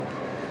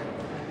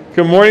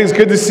Good morning. It's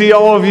good to see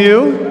all of you.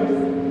 I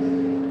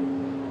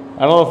don't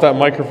know if that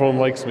microphone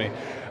likes me.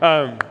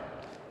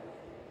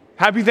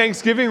 Happy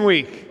Thanksgiving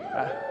week.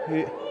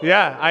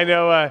 Yeah, I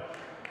know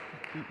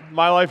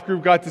my life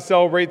group got to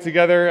celebrate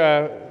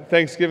together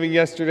Thanksgiving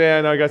yesterday.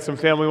 I know I got some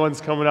family ones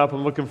coming up.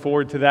 I'm looking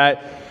forward to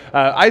that.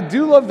 I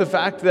do love the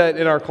fact that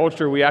in our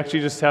culture we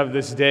actually just have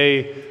this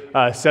day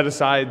set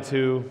aside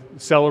to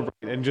celebrate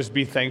and just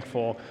be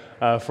thankful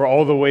for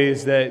all the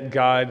ways that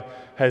God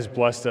has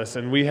blessed us,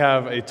 and we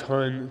have a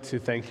ton to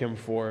thank Him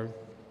for.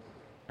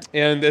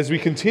 And as we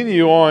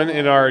continue on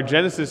in our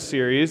Genesis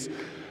series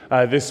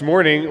this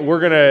morning, we're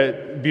going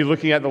to be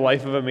looking at the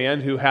life of a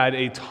man who had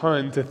a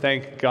ton to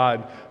thank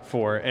God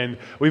for. And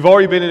we've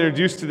already been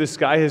introduced to this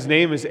guy. His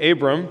name is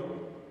Abram.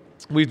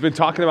 We've been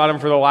talking about him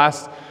for the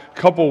last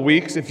couple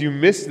weeks. If you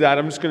missed that,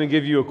 I'm just going to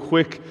give you a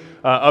quick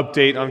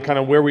update on kind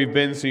of where we've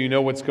been so you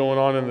know what's going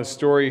on in the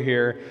story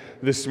here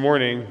this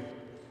morning.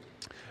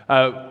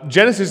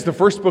 Genesis is the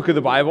first book of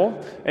the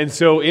Bible, and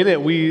so in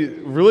it we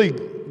really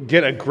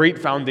get a great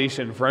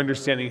foundation for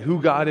understanding who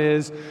God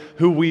is,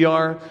 who we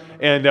are,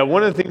 and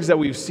one of the things that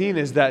we've seen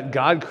is that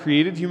God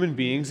created human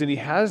beings, and He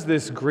has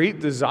this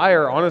great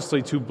desire,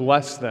 honestly, to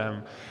bless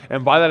them.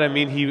 And by that I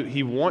mean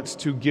He wants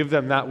to give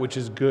them that which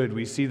is good.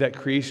 We see that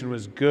creation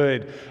was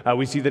good.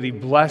 We see that He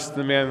blessed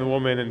the man and the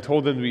woman and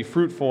told them to be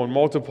fruitful and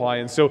multiply.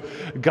 And so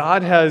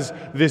God has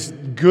this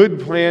good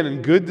plan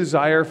and good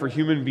desire for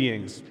human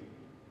beings.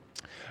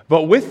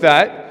 But with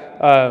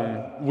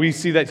that, we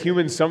see that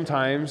humans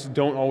sometimes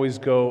don't always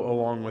go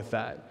along with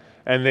that.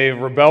 And they've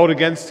rebelled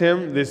against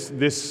Him.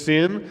 This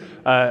sin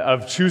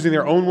of choosing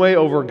their own way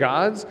over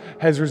God's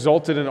has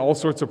resulted in all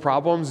sorts of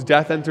problems.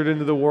 Death entered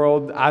into the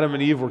world. Adam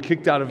and Eve were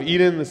kicked out of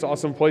Eden, this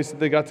awesome place that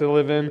they got to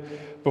live in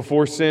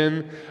before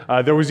sin.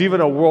 There was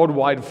even a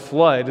worldwide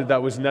flood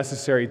that was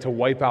necessary to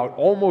wipe out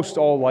almost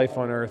all life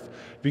on earth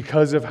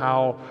because of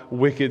how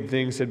wicked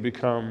things had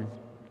become.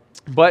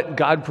 But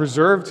God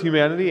preserved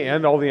humanity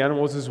and all the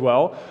animals as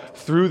well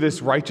through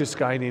this righteous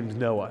guy named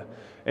Noah.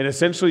 And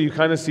essentially you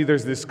kind of see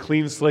there's this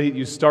clean slate.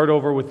 You start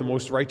over with the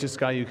most righteous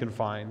guy you can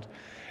find.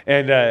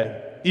 And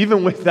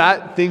even with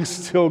that, things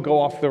still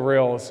go off the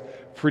rails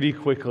pretty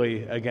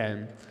quickly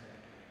again.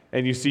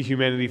 And you see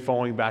humanity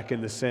falling back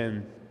into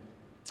sin.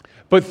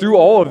 But through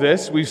all of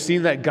this, we've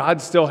seen that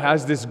God still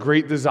has this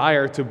great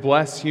desire to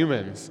bless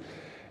humans.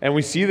 And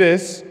we see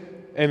this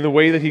in the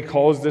way that He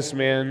calls this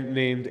man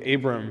named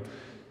Abram.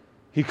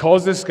 He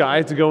calls this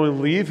guy to go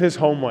and leave his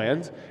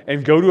homeland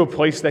and go to a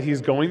place that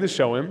He's going to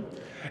show him.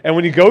 And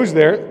when he goes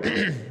there,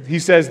 He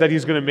says that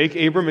He's going to make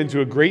Abram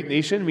into a great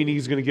nation, meaning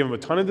He's going to give him a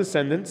ton of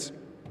descendants.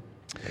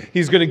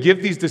 He's going to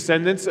give these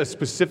descendants a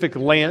specific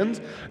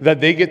land that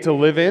they get to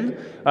live in.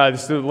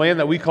 This is the land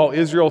that we call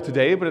Israel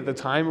today, but at the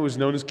time it was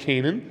known as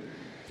Canaan.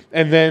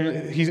 And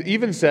then He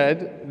even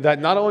said that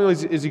not only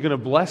is He going to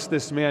bless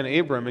this man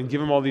Abram and give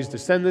him all these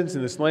descendants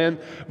in this land,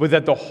 but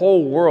that the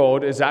whole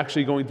world is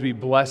actually going to be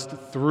blessed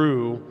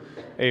through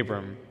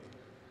Abram.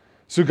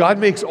 So God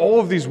makes all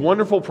of these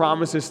wonderful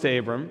promises to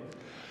Abram.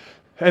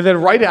 And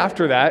then right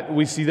after that,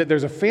 we see that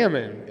there's a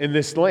famine in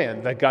this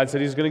land that God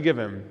said He's going to give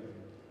him.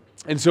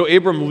 And so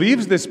Abram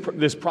leaves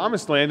this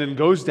promised land and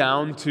goes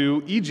down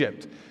to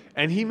Egypt.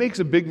 And he makes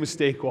a big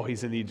mistake while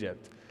he's in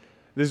Egypt.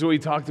 This is what we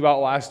talked about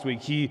last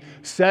week. He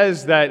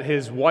says that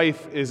his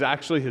wife is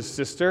actually his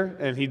sister,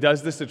 and he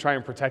does this to try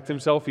and protect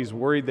himself. He's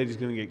worried that he's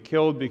going to get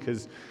killed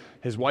because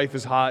his wife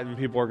is hot and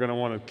people are going to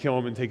want to kill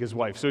him and take his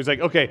wife. So he's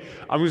like, okay,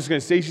 I'm just going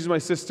to say she's my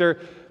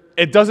sister.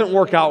 It doesn't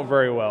work out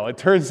very well. It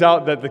turns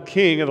out that the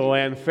king of the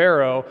land,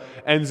 Pharaoh,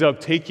 ends up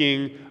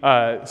taking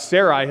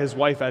Sarai, his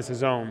wife, as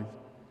his own.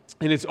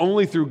 And it's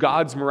only through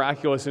God's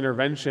miraculous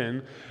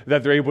intervention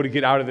that they're able to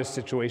get out of this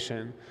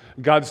situation.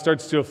 God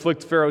starts to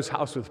afflict Pharaoh's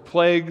house with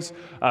plagues.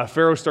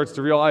 Pharaoh starts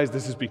to realize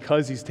this is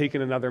because he's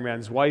taken another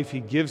man's wife. He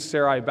gives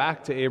Sarai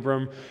back to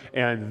Abram,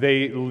 and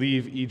they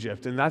leave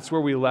Egypt. And that's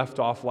where we left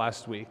off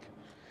last week.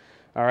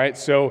 All right,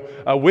 so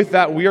with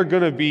that, we are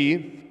going to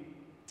be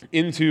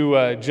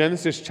into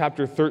Genesis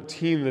chapter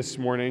 13 this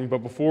morning. But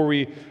before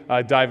we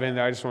dive in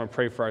there, I just want to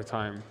pray for our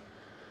time.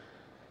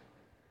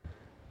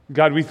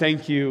 God, we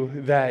thank You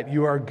that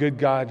You are a good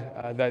God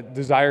that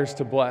desires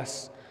to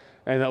bless.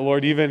 And that,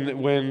 Lord,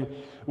 even when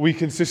we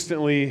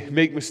consistently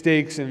make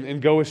mistakes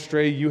and go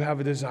astray, You have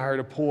a desire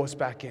to pull us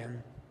back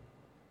in.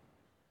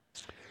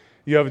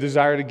 You have a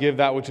desire to give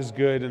that which is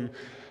good. And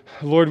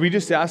Lord, we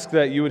just ask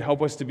that You would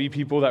help us to be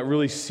people that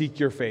really seek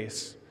Your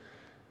face.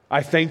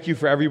 I thank You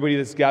for everybody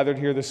that's gathered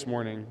here this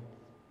morning.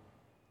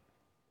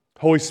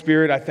 Holy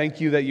Spirit, I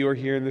thank You that You are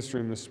here in this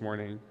room this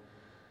morning.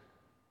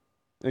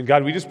 And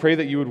God, we just pray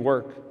that You would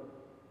work.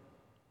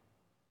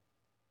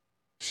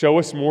 Show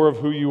us more of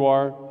who You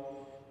are.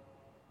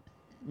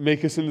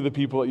 Make us into the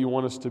people that You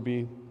want us to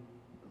be.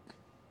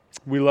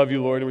 We love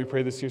You, Lord, and we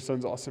pray this in Your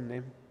Son's awesome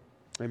name.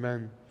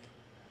 Amen.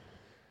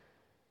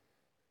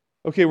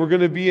 Okay, we're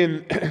going to be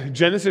in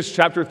Genesis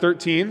chapter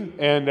 13,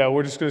 and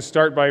we're just going to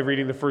start by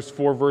reading the first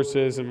 4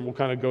 verses, and we'll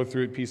kind of go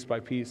through it piece by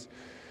piece.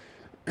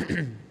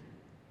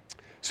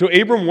 So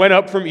Abram went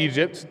up from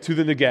Egypt to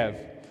the Negev.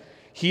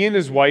 he and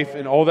his wife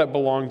and all that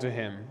belonged to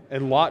him,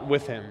 and Lot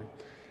with him.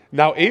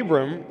 Now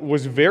Abram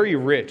was very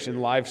rich in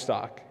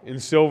livestock, in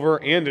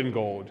silver and in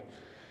gold.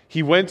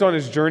 He went on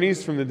his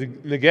journeys from the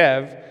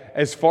Negev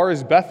as far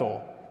as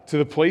Bethel, to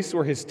the place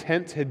where his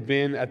tent had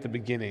been at the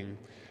beginning,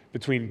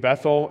 between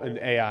Bethel and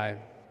Ai,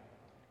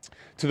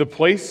 to the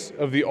place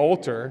of the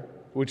altar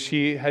which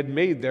he had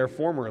made there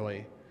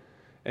formerly.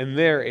 And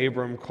there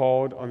Abram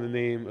called on the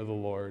name of the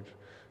Lord.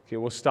 Okay,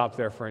 we'll stop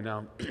there for right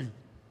now.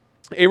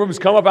 Abram's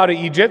come up out of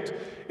Egypt,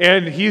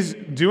 and he's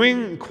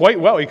doing quite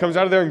well. He comes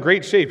out of there in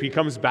great shape. He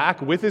comes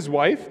back with his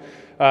wife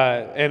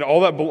and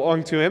all that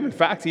belonged to him. In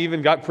fact, he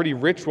even got pretty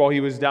rich while he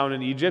was down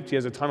in Egypt. He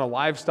has a ton of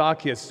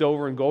livestock. He has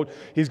silver and gold.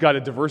 He's got a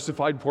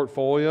diversified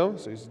portfolio,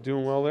 so he's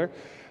doing well there.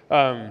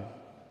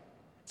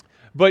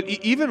 But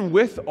even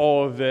with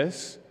all of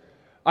this,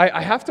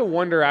 I have to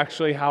wonder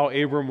actually how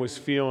Abram was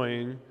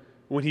feeling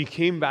when he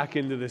came back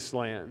into this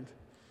land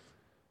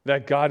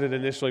that God had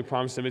initially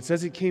promised him. It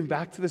says he came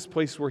back to this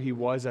place where he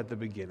was at the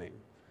beginning.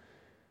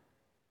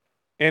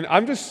 And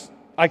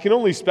I can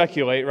only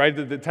speculate, right?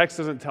 The text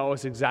doesn't tell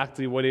us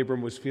exactly what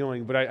Abram was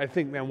feeling, but I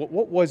think, man,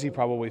 what was he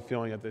probably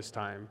feeling at this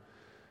time?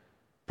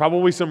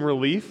 Probably some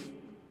relief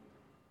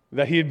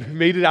that he had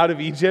made it out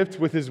of Egypt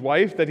with his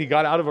wife, that he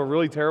got out of a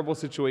really terrible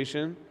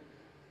situation.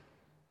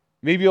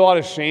 Maybe a lot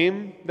of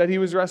shame that he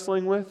was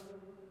wrestling with.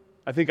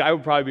 I think I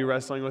would probably be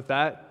wrestling with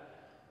that.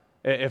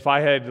 If I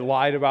had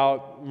lied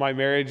about my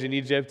marriage in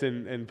Egypt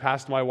and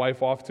passed my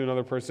wife off to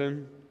another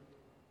person.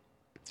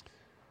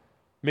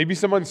 Maybe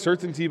some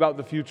uncertainty about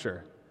the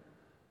future.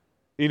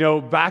 You know,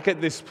 back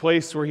at this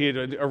place where he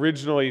had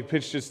originally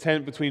pitched his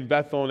tent between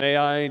Bethel and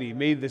Ai, and he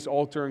made this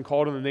altar and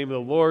called on the name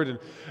of the Lord, and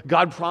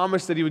God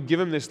promised that he would give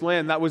him this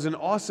land. That was an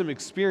awesome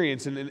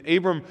experience, and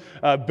Abram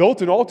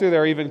built an altar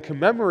there even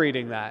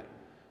commemorating that.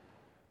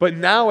 But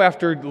now,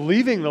 after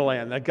leaving the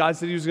land that God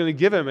said he was going to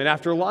give him, and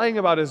after lying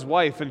about his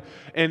wife,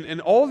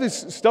 and all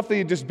this stuff that he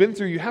had just been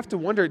through, you have to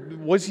wonder,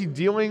 was he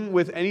dealing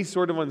with any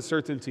sort of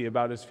uncertainty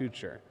about his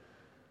future?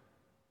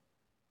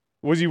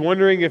 Was he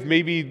wondering if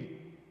maybe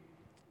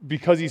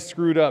because he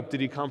screwed up, did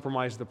he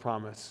compromise the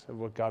promise of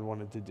what God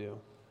wanted to do?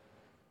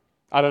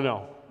 I don't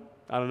know,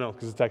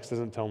 because the text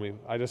doesn't tell me.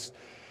 I just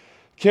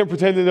can't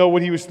pretend to know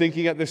what he was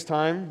thinking at this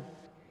time,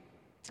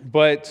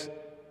 but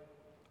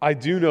I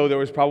do know there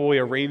was probably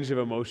a range of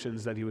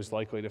emotions that he was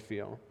likely to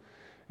feel.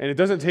 And it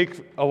doesn't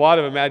take a lot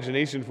of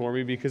imagination for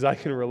me because I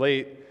can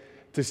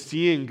relate to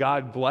seeing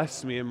God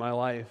bless me in my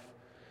life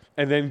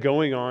and then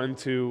going on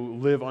to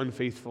live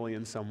unfaithfully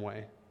in some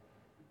way.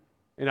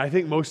 And I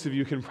think most of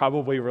you can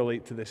probably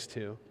relate to this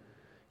too.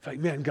 It's like,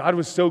 man, God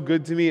was so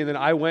good to me, and then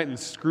I went and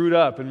screwed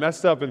up and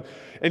messed up, and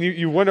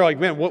you wonder, like,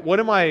 man, what's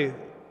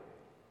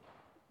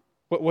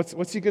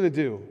he going to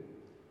do?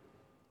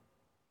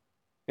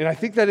 And I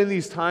think that in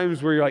these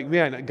times where you're like,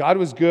 man, God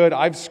was good,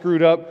 I've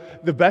screwed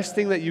up, the best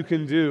thing that you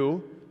can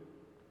do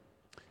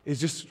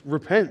is just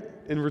repent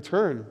and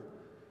return.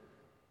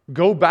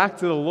 Go back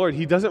to the Lord.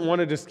 He doesn't want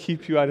to just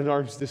keep you at an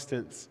arm's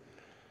distance.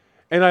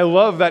 And I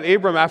love that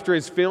Abram, after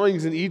his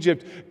failings in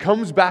Egypt,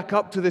 comes back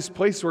up to this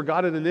place where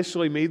God had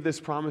initially made this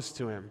promise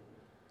to him.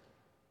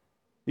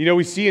 You know,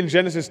 we see in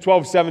Genesis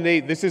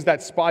 12:7-8, this is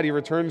that spot he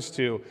returns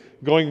to,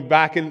 going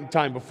back in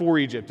time before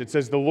Egypt. It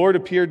says, the Lord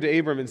appeared to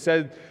Abram and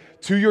said,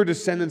 to your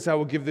descendants I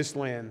will give this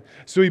land.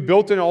 So he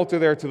built an altar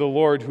there to the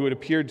Lord who had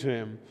appeared to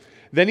him.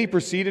 Then he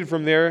proceeded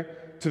from there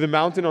to the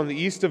mountain on the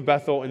east of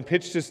Bethel and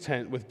pitched his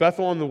tent, with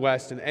Bethel on the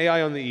west and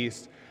Ai on the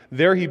east.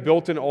 There he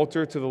built an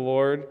altar to the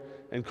Lord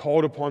and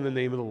called upon the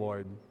name of the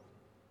Lord.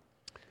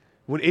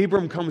 When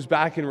Abram comes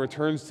back and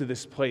returns to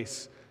this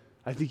place,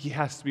 I think he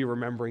has to be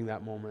remembering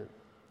that moment.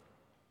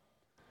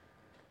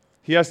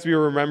 He has to be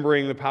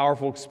remembering the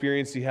powerful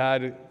experience he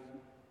had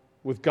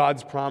with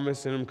God's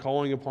promise and him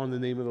calling upon the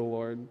name of the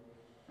Lord.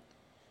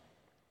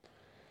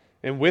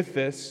 And with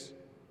this,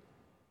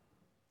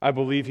 I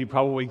believe he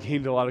probably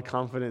gained a lot of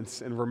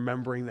confidence in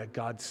remembering that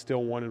God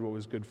still wanted what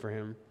was good for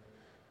him.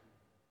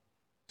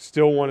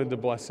 Still wanted to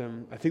bless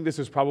him. I think this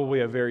was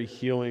probably a very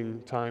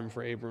healing time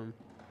for Abram.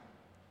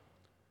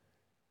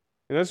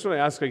 And I just want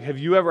to ask, have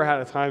you ever had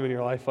a time in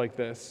your life like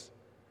this,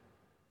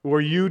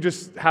 where you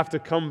just have to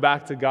come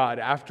back to God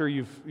after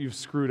you've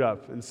screwed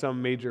up in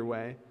some major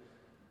way,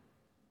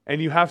 and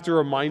you have to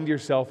remind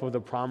yourself of the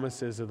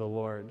promises of the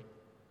Lord?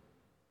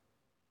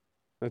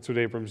 That's what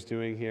Abram's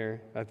doing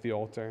here at the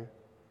altar.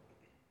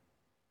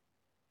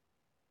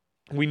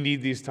 We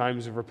need these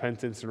times of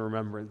repentance and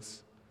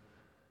remembrance.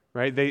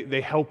 Right?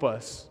 They help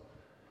us,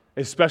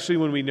 especially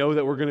when we know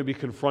that we're going to be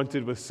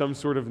confronted with some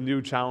sort of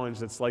new challenge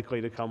that's likely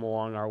to come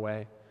along our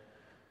way.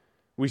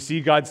 We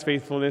see God's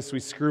faithfulness, we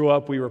screw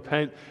up, we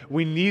repent.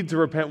 We need to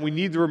repent. We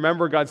need to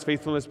remember God's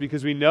faithfulness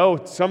because we know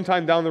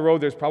sometime down the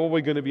road there's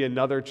probably going to be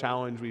another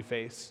challenge we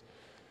face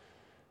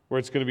where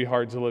it's going to be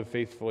hard to live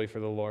faithfully for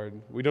the Lord.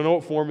 We don't know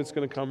what form it's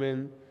going to come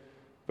in,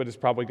 but it's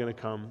probably going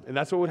to come. And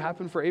that's what would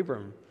happen for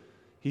Abram.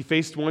 He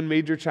faced one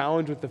major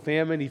challenge with the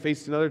famine. He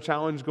faced another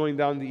challenge going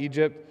down to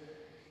Egypt.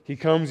 He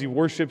comes, he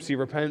worships, he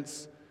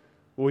repents.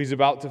 Well, he's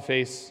about to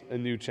face a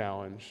new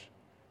challenge.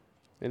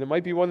 And it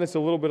might be one that's a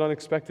little bit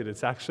unexpected.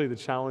 It's actually the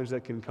challenge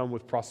that can come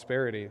with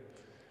prosperity.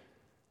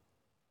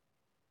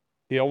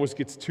 He almost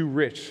gets too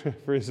rich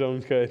for his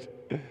own good.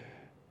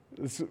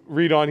 Let's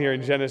read on here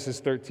in Genesis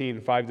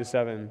 13,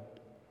 5-7. It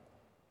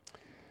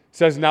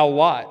says, "Now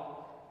Lot,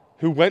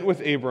 who went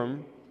with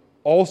Abram,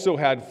 also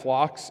had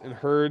flocks and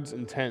herds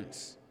and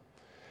tents.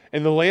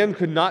 And the land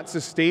could not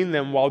sustain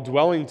them while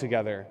dwelling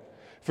together,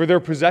 for their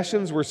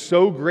possessions were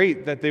so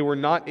great that they were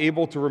not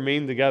able to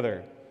remain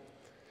together.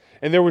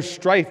 And there was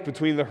strife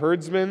between the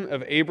herdsmen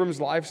of Abram's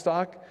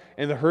livestock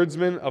and the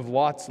herdsmen of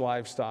Lot's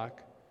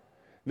livestock.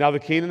 Now the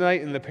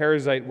Canaanite and the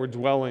Perizzite were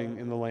dwelling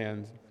in the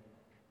land."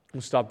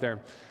 We'll stop there.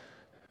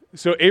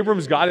 So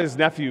Abram's got his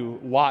nephew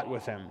Lot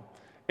with him.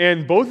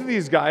 And both of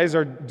these guys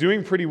are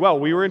doing pretty well.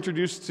 We were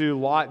introduced to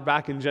Lot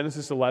back in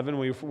Genesis 11.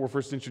 We were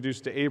first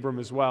introduced to Abram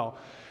as well.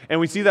 And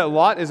we see that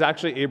Lot is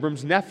actually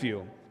Abram's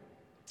nephew.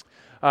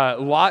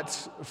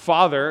 Lot's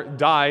father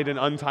died an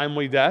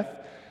untimely death.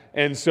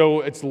 And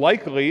so it's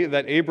likely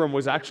that Abram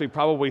was actually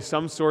probably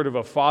some sort of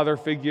a father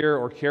figure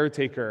or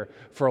caretaker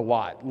for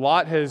Lot.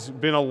 Lot has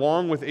been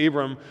along with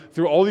Abram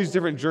through all these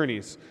different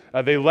journeys.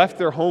 They left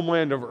their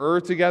homeland of Ur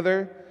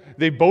together.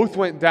 They both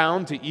went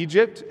down to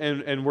Egypt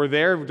and were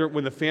there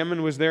when the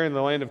famine was there in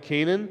the land of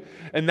Canaan.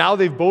 And now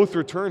they've both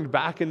returned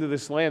back into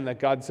this land that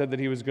God said that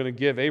he was going to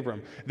give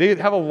Abram. They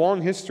have a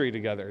long history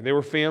together. They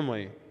were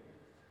family.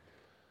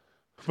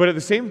 But at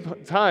the same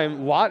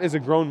time, Lot is a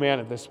grown man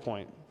at this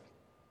point.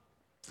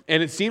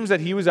 And it seems that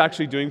he was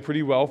actually doing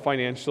pretty well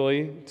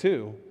financially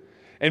too.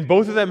 And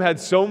both of them had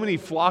so many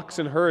flocks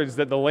and herds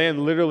that the land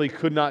literally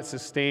could not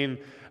sustain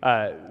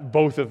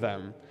both of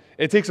them.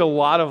 It takes a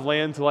lot of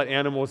land to let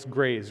animals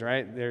graze,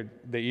 right?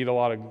 They eat a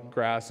lot of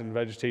grass and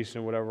vegetation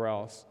and whatever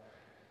else.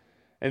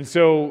 And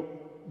so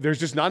there's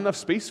just not enough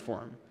space for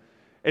them.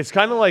 It's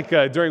kind of like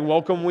during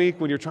Welcome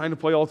Week when you're trying to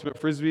play Ultimate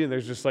Frisbee and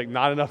there's just like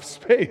not enough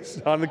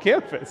space on the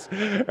campus,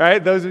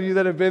 right? Those of you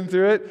that have been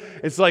through it,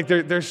 it's like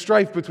there's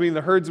strife between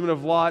the herdsmen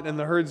of Lot and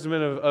the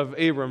herdsmen of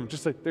Abram,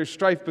 just like there's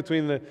strife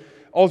between the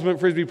Ultimate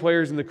Frisbee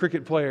players and the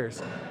cricket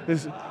players.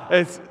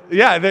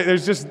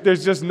 There's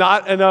just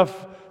not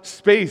enough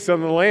space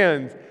on the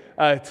land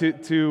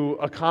to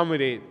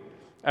accommodate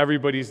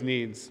everybody's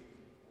needs.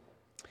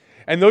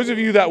 And those of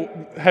you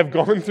that have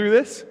gone through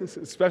this,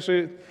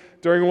 especially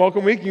during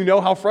Welcome Week, you know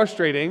how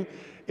frustrating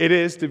it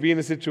is to be in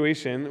a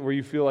situation where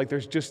you feel like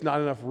there's just not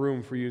enough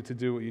room for you to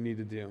do what you need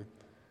to do.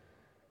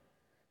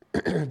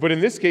 But in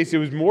this case, it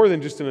was more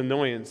than just an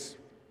annoyance.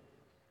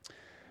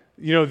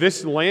 You know,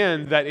 this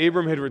land that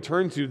Abram had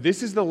returned to,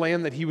 this is the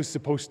land that he was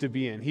supposed to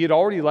be in. He had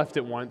already left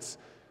it once.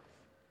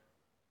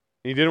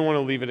 And he didn't want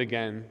to leave it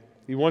again.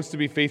 He wants to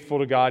be faithful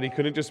to God. He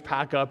couldn't just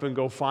pack up and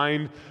go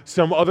find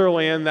some other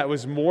land that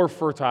was more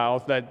fertile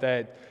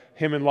that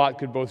him and Lot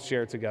could both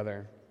share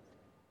together.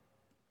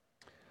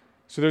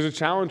 So there's a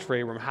challenge for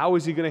Abram. How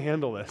is he going to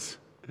handle this?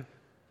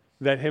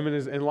 That him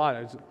and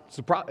Lot,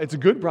 it's a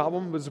good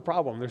problem, but it's a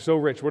problem. They're so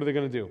rich. What are they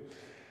going to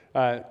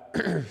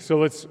do? So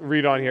let's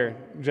read on here.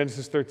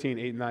 Genesis 13,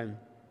 8 and 9.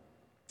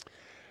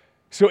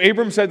 So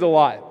Abram said to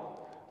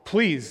Lot,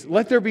 "Please,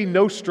 let there be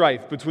no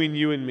strife between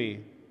you and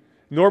me,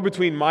 nor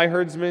between my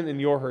herdsmen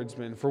and your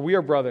herdsmen, for we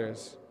are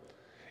brothers.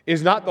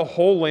 Is not the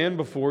whole land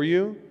before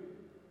you?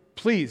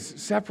 Please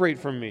separate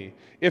from me.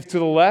 If to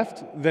the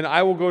left, then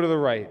I will go to the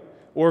right.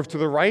 Or if to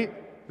the right,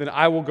 then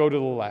I will go to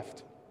the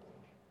left."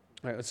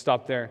 All right, let's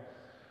stop there.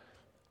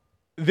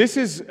 This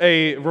is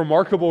a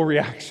remarkable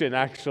reaction,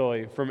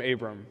 actually, from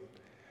Abram.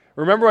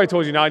 Remember I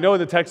told you, now I know in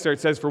the text there it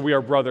says, "for we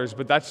are brothers,"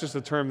 but that's just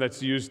a term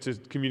that's used to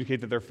communicate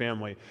that they're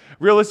family.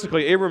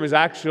 Realistically, Abram is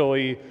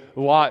actually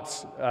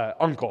Lot's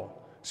uncle.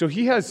 So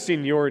he has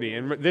seniority,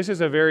 and this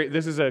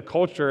is a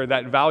culture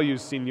that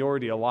values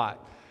seniority a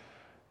lot.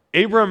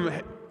 Abram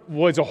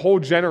was a whole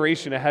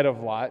generation ahead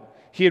of Lot.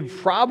 He had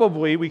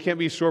probably, we can't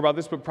be sure about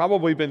this, but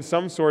probably been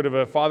some sort of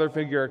a father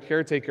figure or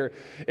caretaker.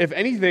 If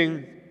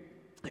anything,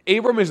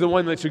 Abram is the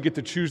one that should get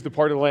to choose the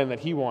part of the land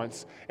that he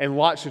wants, and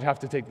Lot should have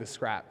to take the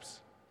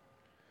scraps.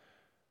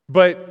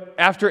 But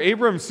after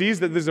Abram sees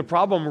that there's a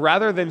problem,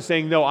 rather than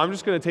saying, "No, I'm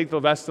just going to take the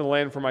best of the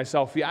land for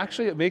myself," he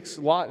actually makes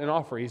Lot an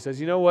offer. He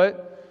says, "You know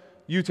what?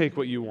 You take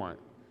what you want,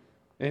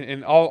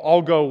 and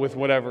I'll go with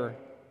whatever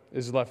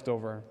is left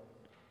over."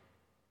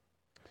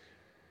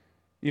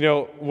 You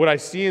know, what I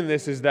see in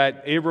this is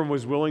that Abram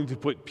was willing to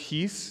put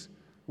peace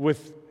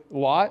with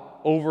Lot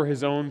over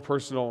his own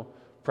personal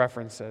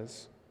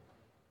preferences.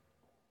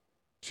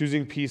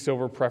 Choosing peace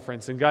over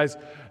preference. And guys,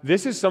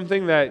 this is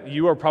something that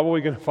you are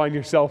probably going to find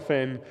yourself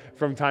in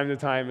from time to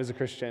time as a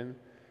Christian.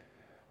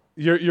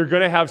 You're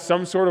going to have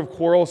some sort of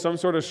quarrel, some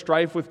sort of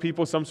strife with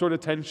people, some sort of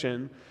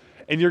tension,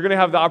 and you're going to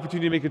have the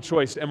opportunity to make a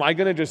choice. Am I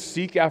going to just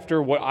seek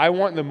after what I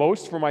want the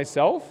most for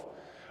myself?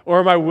 Or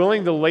am I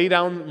willing to lay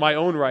down my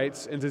own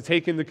rights and to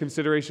take into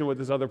consideration what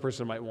this other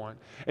person might want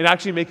and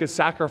actually make a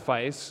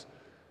sacrifice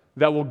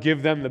that will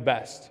give them the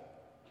best?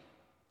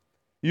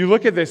 You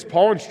look at this,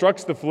 Paul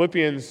instructs the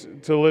Philippians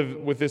to live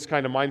with this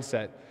kind of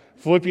mindset.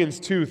 Philippians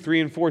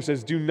 2:3-4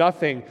 says, "Do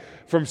nothing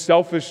from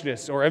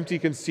selfishness or empty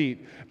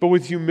conceit, but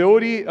with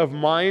humility of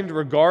mind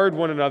regard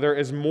one another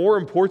as more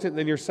important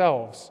than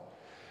yourselves.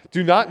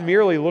 Do not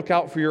merely look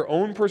out for your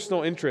own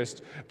personal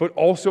interest, but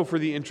also for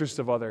the interest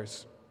of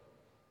others."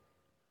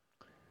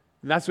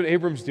 And that's what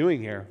Abram's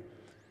doing here.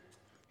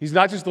 He's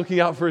not just looking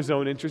out for his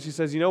own interest. He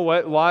says, you know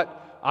what,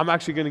 Lot, I'm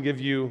actually going to give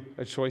you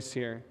a choice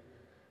here.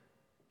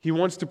 He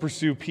wants to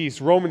pursue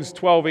peace. Romans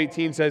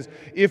 12:18 says,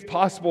 "If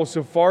possible,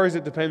 so far as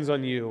it depends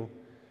on you,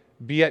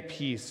 be at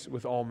peace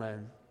with all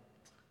men."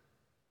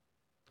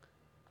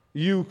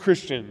 You,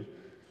 Christian,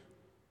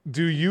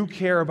 do you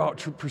care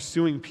about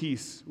pursuing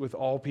peace with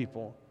all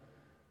people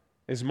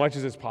as much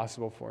as it's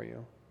possible for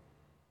you?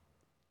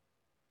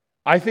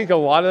 I think a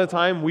lot of the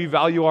time we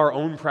value our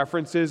own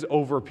preferences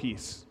over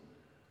peace.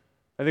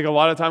 I think a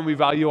lot of the time we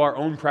value our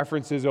own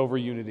preferences over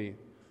unity.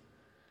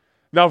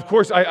 Now, of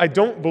course, I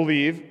don't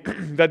believe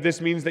that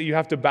this means that you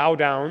have to bow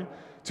down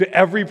to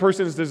every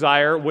person's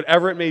desire,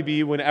 whatever it may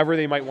be, whenever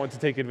they might want to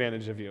take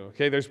advantage of you.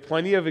 Okay, there's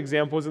plenty of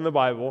examples in the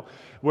Bible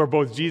where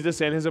both Jesus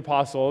and his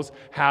apostles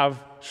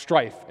have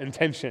strife and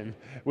tension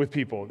with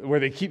people, where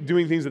they keep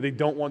doing things that they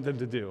don't want them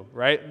to do,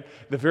 right?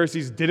 The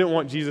Pharisees didn't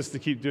want Jesus to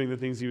keep doing the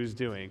things he was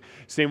doing.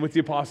 Same with the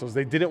apostles.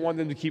 They didn't want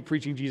them to keep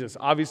preaching Jesus.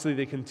 Obviously,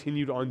 they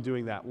continued on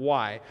doing that.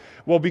 Why?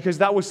 Well, because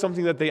that was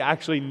something that they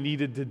actually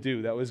needed to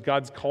do. That was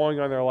God's calling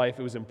on their life.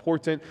 It was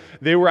important.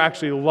 They were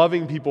actually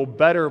loving people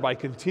better by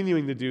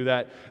continuing to do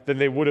that than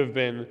they would have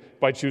been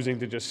by choosing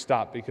to just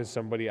stop because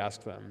somebody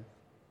asked them.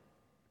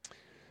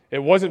 It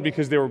wasn't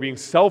because they were being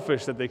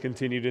selfish that they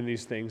continued in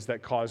these things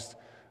that caused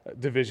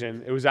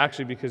division. It was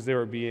actually because they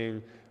were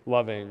being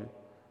loving.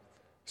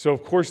 So,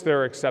 of course,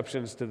 there are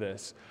exceptions to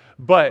this.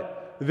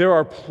 But there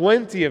are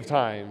plenty of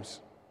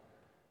times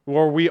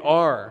where we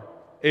are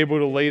able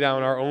to lay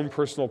down our own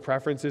personal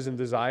preferences and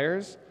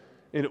desires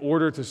in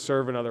order to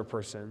serve another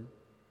person,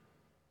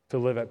 to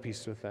live at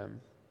peace with them.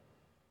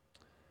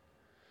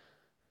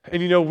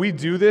 And we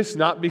do this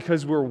not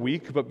because we're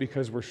weak, but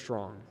because we're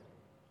strong.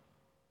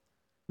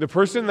 The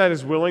person that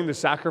is willing to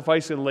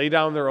sacrifice and lay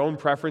down their own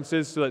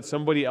preferences so that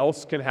somebody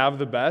else can have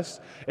the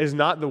best is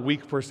not the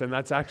weak person.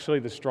 That's actually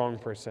the strong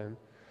person.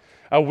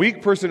 A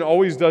weak person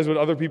always does what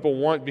other people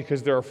want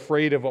because they're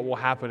afraid of what will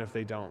happen if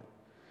they don't.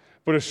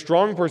 But a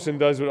strong person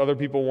does what other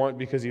people want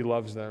because he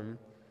loves them.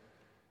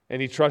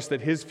 And he trusts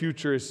that his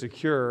future is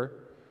secure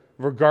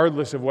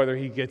regardless of whether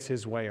he gets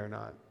his way or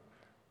not.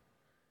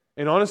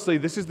 And honestly,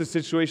 this is the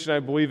situation I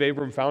believe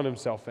Abram found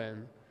himself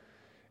in.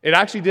 It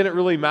actually didn't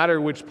really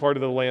matter which part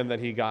of the land that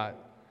he got,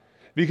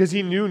 because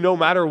he knew no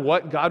matter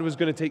what, God was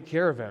going to take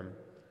care of him.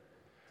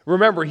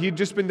 Remember, he'd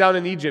just been down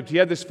in Egypt. He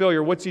had this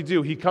failure. What's he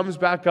do? He comes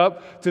back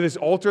up to this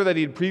altar that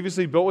he had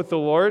previously built to the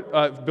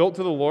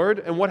Lord,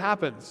 and what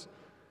happens?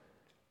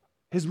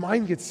 His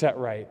mind gets set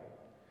right.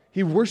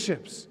 He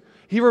worships.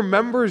 He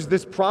remembers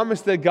this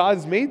promise that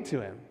God's made to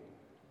him.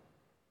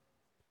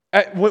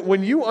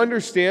 When you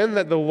understand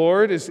that the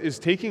Lord is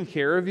taking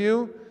care of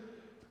you,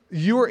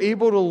 you are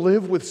able to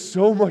live with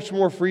so much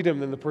more freedom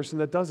than the person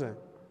that doesn't.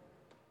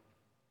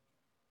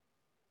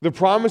 The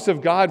promise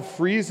of God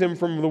frees him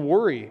from the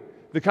worry,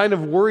 the kind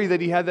of worry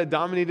that he had that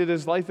dominated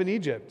his life in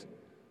Egypt.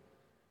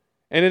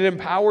 And it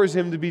empowers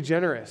him to be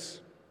generous.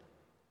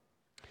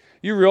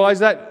 You realize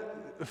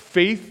that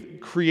faith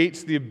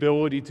creates the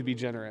ability to be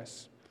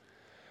generous.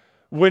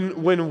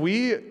 When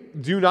we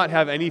do not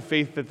have any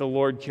faith that the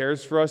Lord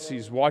cares for us,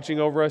 He's watching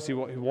over us, He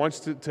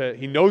wants to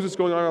He knows what's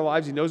going on in our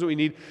lives, He knows what we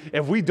need.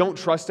 If we don't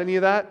trust any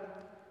of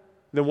that,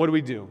 then what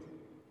do?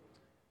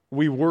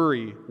 We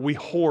worry, we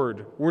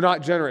hoard, we're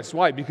not generous.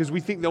 Why? Because we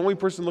think the only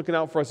person looking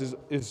out for us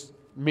is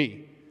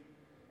me.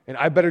 And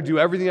I better do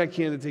everything I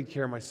can to take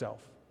care of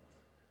myself.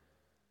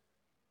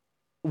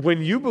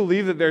 When you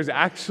believe that there's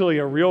actually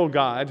a real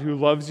God who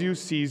loves you,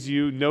 sees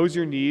you, knows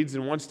your needs,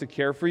 and wants to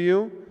care for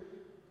you,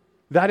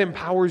 that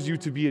empowers you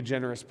to be a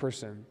generous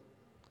person.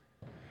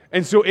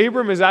 And so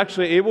Abram is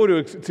actually able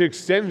to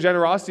extend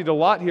generosity to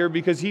Lot here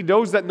because he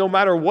knows that no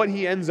matter what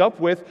he ends up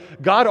with,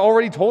 God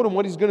already told him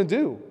what he's going to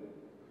do.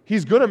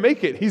 He's going to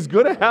make it. He's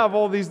going to have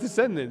all these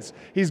descendants.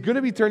 He's going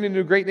to be turned into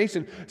a great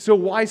nation. So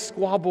why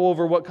squabble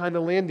over what kind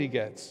of land he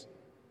gets?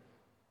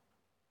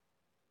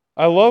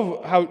 I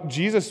love how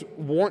Jesus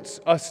wants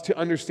us to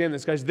understand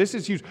this, guys. This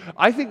is huge.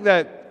 I think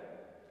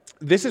that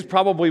this is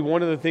probably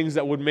one of the things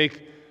that would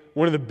make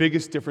one of the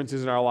biggest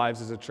differences in our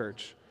lives as a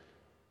church.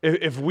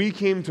 If we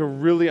came to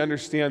really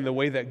understand the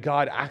way that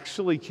God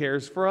actually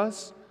cares for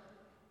us,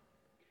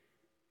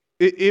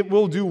 it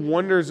will do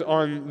wonders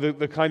on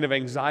the kind of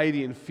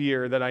anxiety and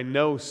fear that I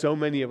know so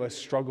many of us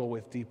struggle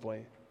with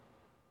deeply.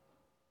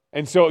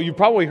 And so you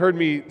probably heard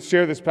me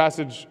share this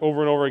passage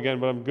over and over again,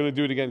 but I'm going to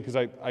do it again because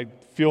I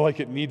feel like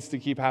it needs to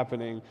keep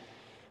happening.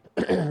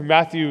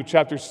 Matthew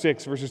chapter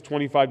 6, verses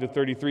 25 to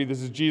 33.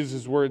 This is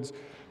Jesus' words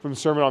from the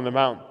Sermon on the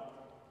Mount.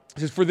 It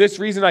says, "For this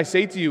reason I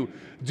say to you,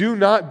 do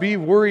not be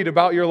worried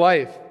about your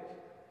life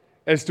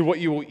as to what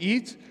you will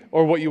eat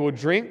or what you will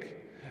drink,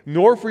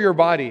 nor for your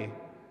body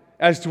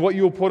as to what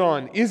you will put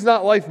on. Is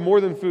not life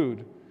more than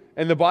food,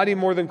 and the body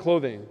more than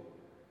clothing?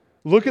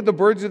 Look at the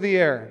birds of the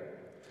air,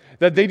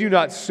 that they do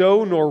not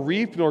sow, nor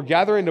reap, nor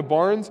gather into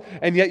barns,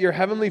 and yet your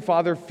heavenly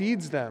Father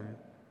feeds them.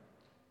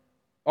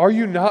 Are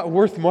you not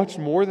worth much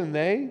more than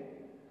they?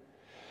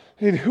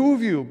 And who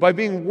of you, by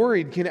being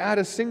worried, can add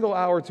a single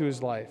hour to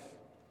his life?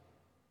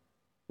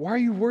 Why are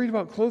you worried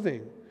about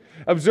clothing?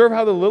 Observe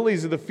how the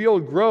lilies of the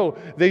field grow.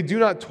 They do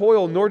not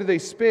toil, nor do they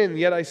spin.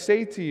 Yet I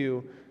say to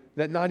you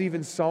that not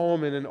even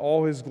Solomon in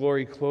all his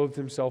glory clothed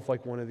himself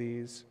like one of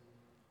these.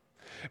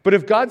 But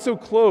if God so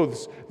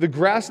clothes the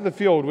grass of the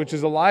field, which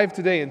is alive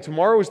today and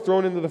tomorrow is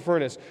thrown into the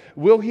furnace,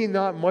 will he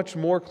not much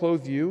more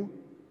clothe you,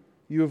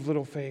 you of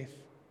little faith?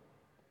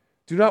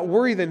 Do not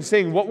worry then,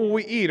 saying, what will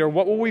we eat, or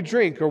what will we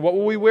drink, or what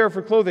will we wear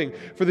for clothing?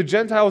 For the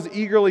Gentiles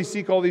eagerly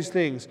seek all these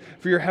things,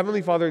 for your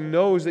heavenly Father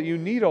knows that you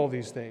need all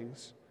these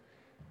things.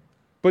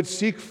 But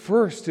seek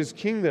first his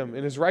kingdom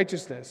and his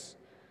righteousness,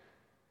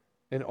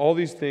 and all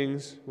these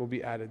things will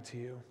be added to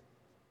you.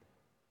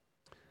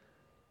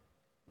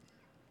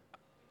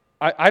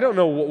 I don't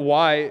know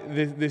why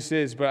this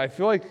is, but I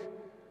feel like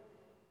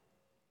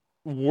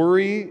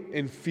worry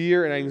and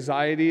fear and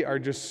anxiety are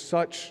just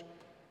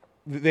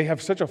they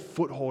have such a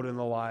foothold in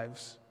the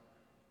lives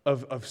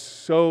of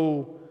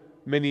so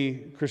many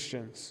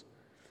Christians.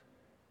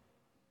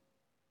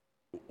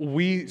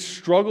 We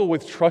struggle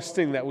with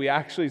trusting that we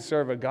actually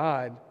serve a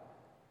God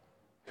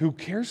who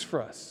cares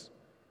for us,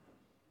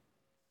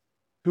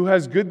 who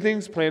has good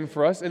things planned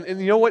for us. And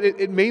you know what?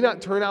 It may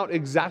not turn out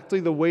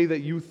exactly the way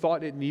that you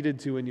thought it needed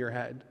to in your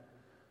head.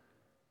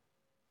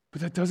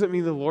 But that doesn't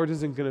mean the Lord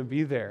isn't going to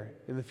be there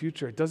in the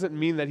future. It doesn't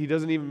mean that he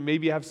doesn't even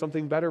maybe have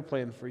something better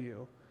planned for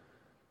you.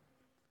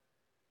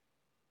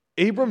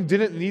 Abram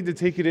didn't need to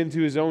take it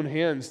into his own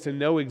hands to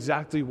know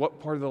exactly what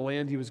part of the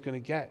land he was going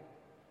to get.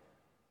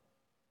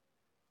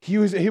 He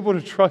was able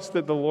to trust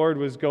that the Lord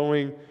was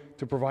going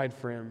to provide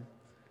for him.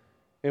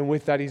 And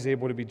with that, he's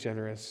able to be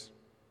generous.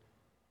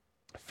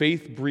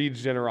 Faith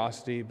breeds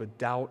generosity, but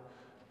doubt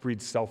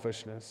breeds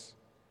selfishness.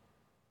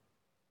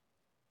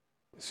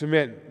 So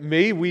man,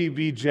 may we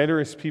be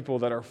generous people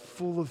that are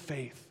full of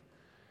faith.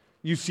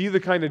 You see the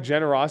kind of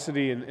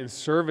generosity and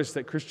service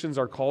that Christians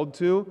are called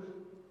to.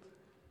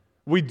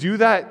 We do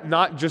that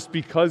not just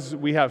because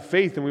we have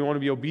faith and we want to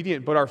be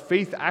obedient, but our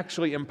faith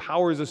actually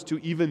empowers us to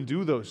even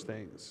do those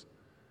things.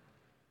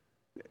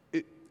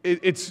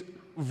 It's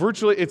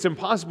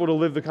impossible to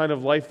live the kind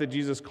of life that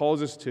Jesus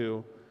calls us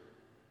to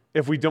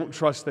if we don't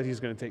trust that he's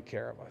going to take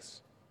care of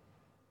us.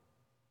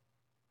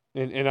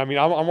 And I mean,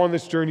 I'm on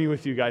this journey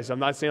with you guys. I'm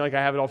not saying like I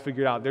have it all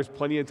figured out. There's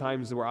plenty of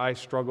times where I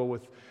struggle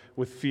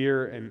with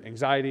fear and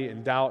anxiety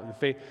and doubt and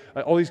faith,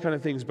 all these kind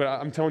of things. But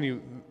I'm telling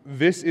you,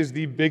 this is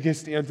the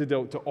biggest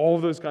antidote to all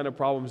of those kind of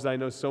problems that I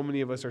know so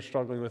many of us are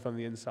struggling with on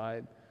the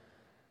inside.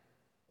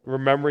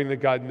 Remembering that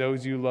God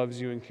knows you, loves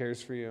you, and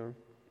cares for you.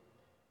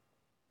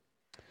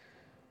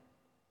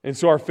 And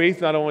so our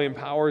faith not only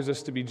empowers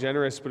us to be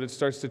generous, but it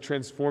starts to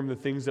transform the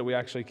things that we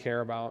actually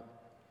care about.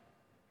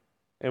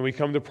 And we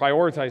come to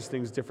prioritize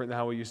things different than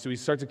how we used to. We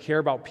start to care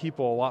about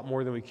people a lot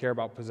more than we care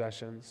about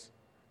possessions.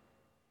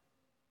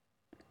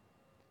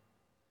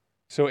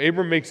 So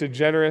Abram makes a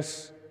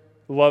generous,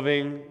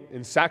 loving,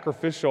 and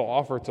sacrificial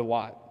offer to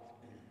Lot.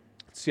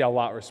 Let's see how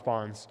Lot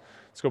responds.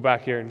 Let's go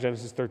back here in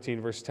Genesis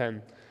 13, verse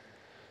 10.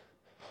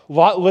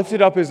 Lot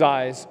lifted up his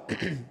eyes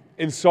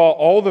and saw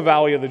all the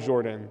valley of the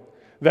Jordan,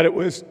 that it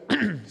was,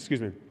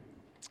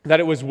 that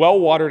it was well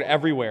watered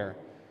everywhere.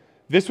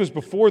 This was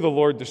before the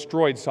Lord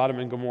destroyed Sodom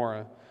and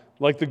Gomorrah,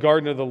 like the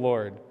garden of the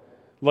Lord,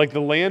 like the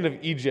land of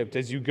Egypt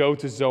as you go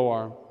to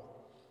Zoar.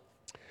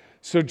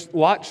 So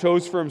Lot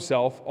chose for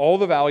himself all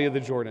the valley of the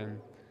Jordan,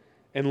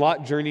 and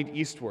Lot journeyed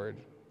eastward.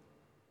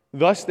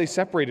 Thus they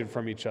separated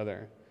from each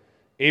other.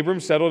 Abram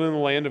settled in the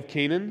land of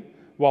Canaan,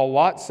 while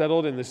Lot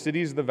settled in the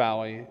cities of the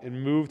valley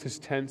and moved his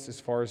tents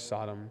as far as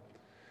Sodom.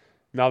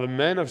 Now the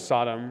men of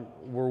Sodom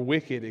were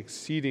wicked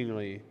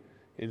exceedingly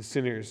and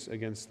sinners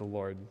against the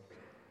Lord.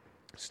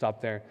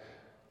 Stop there.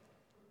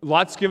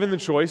 Lot's given the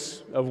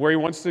choice of where he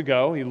wants to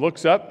go. He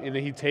looks up and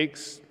he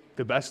takes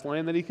the best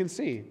land that he can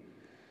see.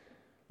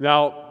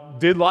 Now,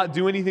 did Lot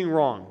do anything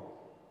wrong?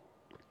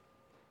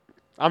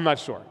 I'm not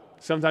sure.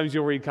 Sometimes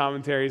you'll read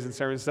commentaries and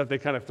sermon stuff, they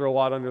kind of throw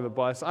Lot under the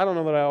bus. I don't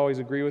know that I always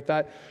agree with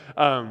that.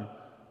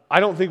 I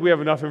don't think we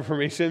have enough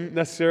information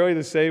necessarily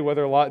to say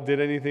whether Lot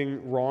did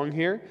anything wrong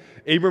here.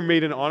 Abram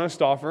made an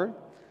honest offer.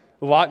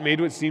 Lot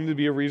made what seemed to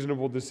be a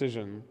reasonable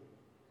decision.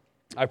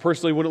 I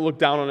personally wouldn't look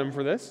down on him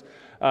for this.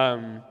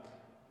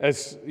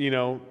 As you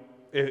know,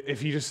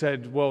 if he just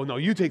said, well, no,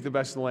 you take the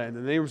best of the land,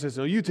 and the neighbor says,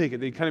 no, you take it,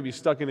 they'd kind of be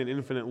stuck in an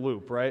infinite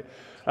loop, right?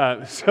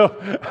 So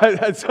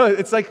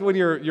it's like when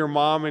your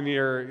mom and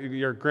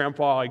your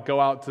grandpa like go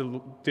out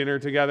to dinner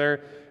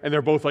together, and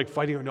they're both like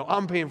fighting, no,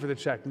 I'm paying for the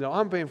check. No,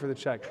 I'm paying for the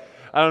check.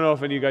 I don't know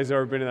if any of you guys have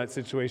ever been in that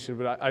situation,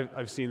 but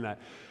I've seen that.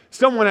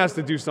 Someone has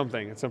to do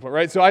something at some point,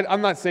 right? So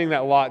I'm not saying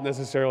that Lot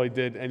necessarily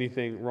did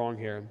anything wrong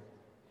here.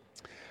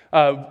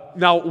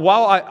 Now,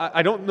 while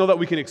I don't know that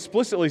we can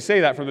explicitly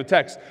say that from the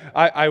text,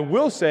 I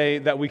will say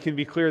that we can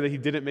be clear that he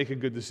didn't make a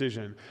good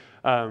decision,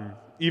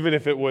 even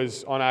if it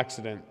was on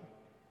accident.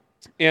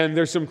 And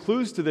there's some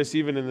clues to this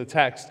even in the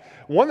text.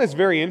 One that's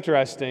very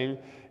interesting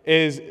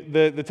is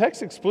the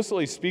text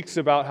explicitly speaks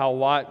about how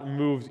Lot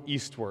moved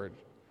eastward.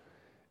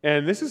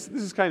 And this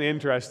is kind of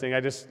interesting.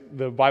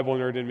 The Bible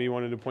nerd in me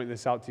wanted to point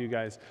this out to you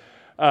guys.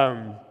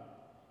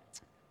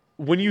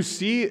 When you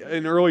see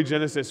in early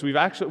Genesis,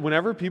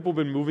 whenever people have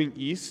been moving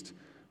east,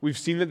 we've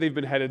seen that they've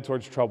been headed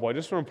towards trouble. I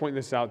just want to point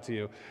this out to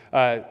you.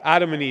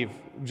 Adam and Eve,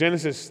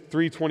 Genesis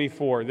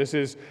 3:24. This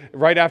is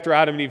right after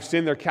Adam and Eve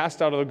sin. They're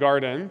cast out of the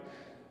garden.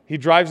 He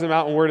drives them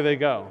out, and where do they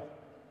go?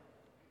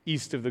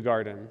 East of the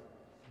garden.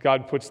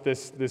 God puts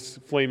this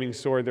flaming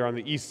sword there on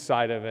the east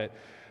side of it,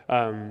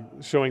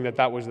 showing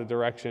that was the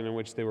direction in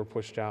which they were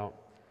pushed out.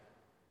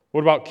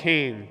 What about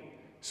Cain?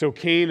 So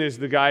Cain is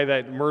the guy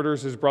that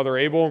murders his brother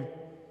Abel,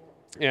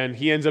 and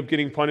he ends up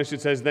getting punished.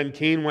 It says, then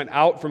Cain went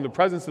out from the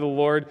presence of the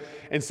Lord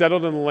and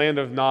settled in the land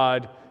of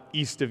Nod,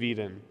 east of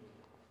Eden.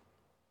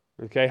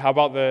 Okay, how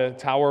about the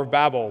Tower of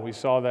Babel? We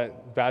saw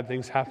that bad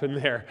things happen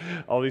there.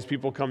 All these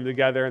people come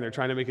together and they're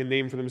trying to make a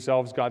name for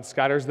themselves. God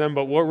scatters them,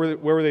 but where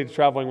were they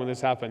traveling when this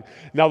happened?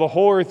 Now the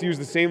whole earth used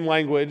the same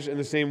language and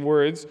the same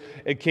words.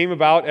 It came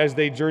about as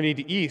they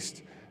journeyed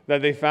east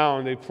that they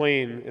found a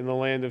plain in the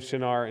land of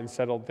Shinar and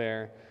settled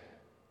there.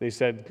 They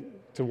said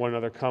to one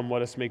another, come,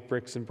 let us make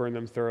bricks and burn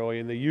them thoroughly.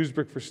 And they used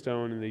brick for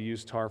stone and they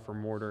used tar for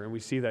mortar. And we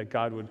see that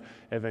God would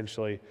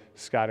eventually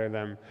scatter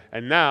them.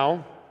 And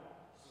now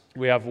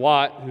we have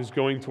Lot, who's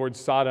going towards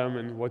Sodom,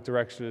 and what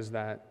direction is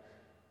that?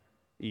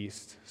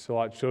 East. So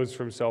Lot chose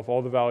for himself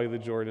all the valley of the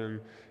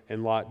Jordan,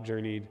 and Lot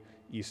journeyed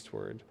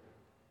eastward.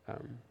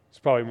 There's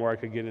probably more I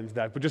could get into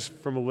that, but just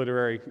from a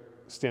literary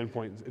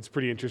standpoint, it's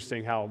pretty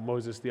interesting how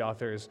Moses, the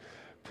author, is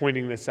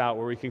pointing this out,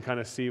 where we can kind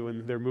of see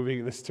when they're moving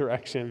in this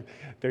direction,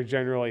 they're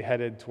generally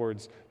headed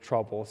towards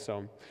trouble.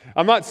 So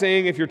I'm not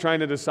saying if you're trying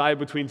to decide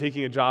between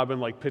taking a job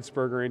in like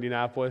Pittsburgh or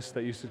Indianapolis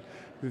that you should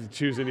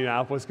choose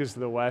Indianapolis because to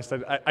the west.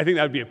 I think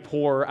that would be a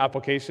poor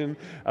application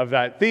of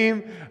that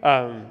theme.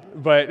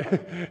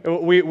 But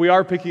we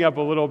are picking up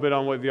a little bit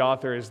on what the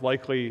author is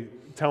likely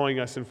telling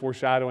us and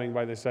foreshadowing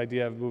by this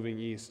idea of moving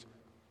east.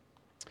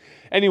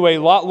 Anyway,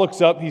 Lot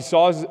looks up. He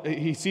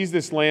sees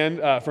this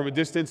land from a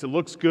distance. It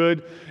looks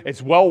good.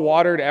 It's well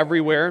watered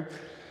everywhere.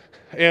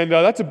 And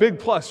that's a big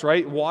plus,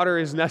 right? Water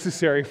is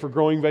necessary for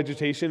growing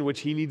vegetation, which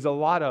he needs a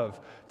lot of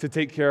to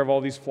take care of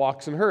all these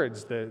flocks and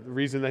herds, the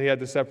reason that he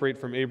had to separate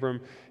from Abram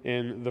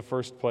in the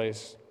first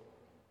place.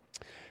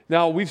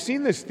 Now, we've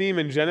seen this theme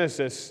in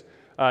Genesis,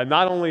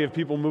 not only of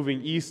people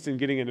moving east and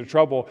getting into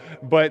trouble,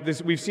 but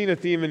we've seen a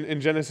theme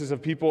in Genesis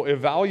of people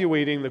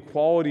evaluating the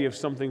quality of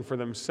something for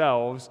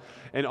themselves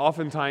and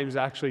oftentimes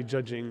actually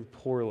judging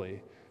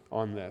poorly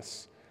on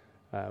this.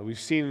 We've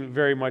seen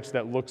very much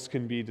that looks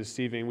can be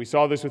deceiving. We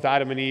saw this with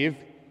Adam and Eve,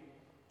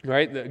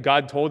 right?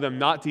 God told them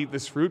not to eat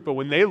this fruit, but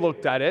when they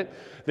looked at it,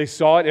 they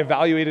saw it,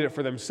 evaluated it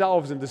for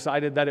themselves, and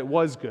decided that it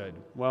was good.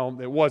 Well,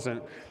 it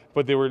wasn't,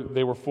 but they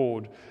were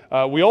fooled.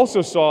 We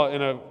also saw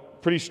in a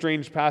pretty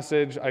strange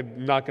passage,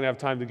 I'm not going to have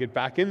time to get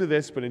back into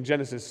this, but in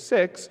Genesis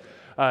 6,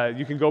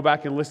 you can go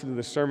back and listen to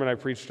the sermon I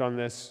preached on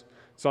this.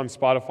 It's on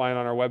Spotify and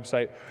on our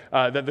website,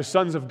 that the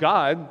sons of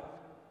God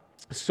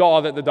saw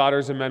that the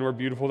daughters of men were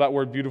beautiful. That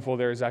word beautiful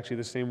there is actually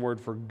the same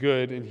word for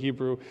good in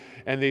Hebrew.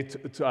 And they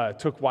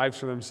took wives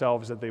for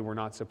themselves that they were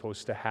not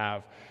supposed to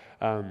have.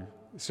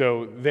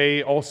 So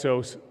they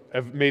also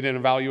have made an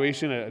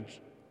evaluation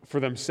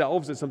for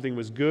themselves that something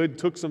was good,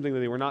 took something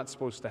that they were not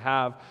supposed to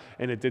have,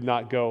 and it did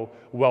not go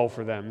well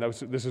for them.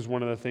 This is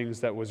one of the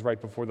things that was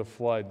right before the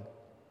flood.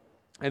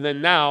 And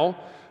then now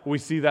we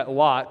see that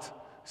Lot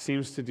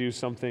seems to do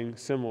something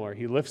similar.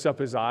 He lifts up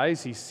his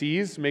eyes, he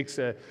sees, makes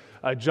a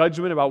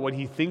judgment about what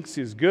he thinks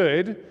is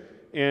good,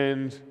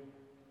 and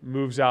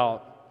moves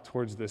out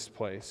towards this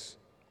place.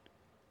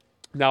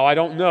 Now, I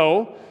don't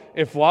know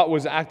if Lot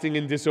was acting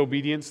in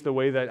disobedience the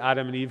way that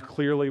Adam and Eve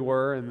clearly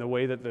were, and the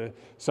way that the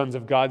sons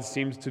of God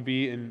seems to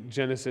be in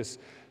Genesis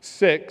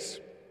 6.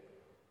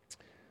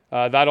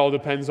 That all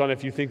depends on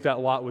if you think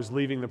that Lot was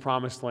leaving the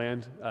promised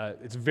land.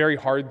 It's very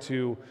hard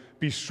to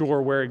be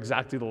sure where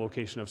exactly the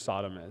location of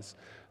Sodom is.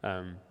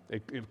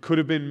 It could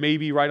have been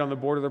maybe right on the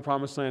border of the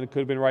promised land. It could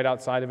have been right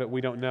outside of it.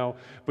 We don't know.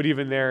 But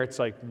even there, it's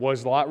like,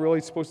 was Lot really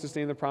supposed to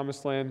stay in the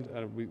promised land?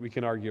 We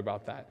can argue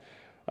about that.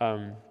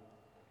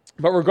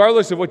 But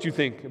regardless of what you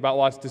think about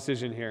Lot's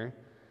decision here,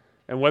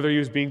 and whether he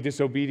was being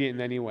disobedient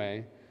in any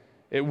way,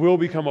 it will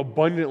become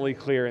abundantly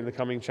clear in the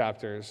coming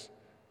chapters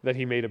that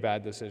he made a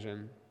bad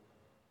decision.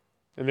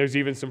 And there's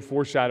even some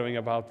foreshadowing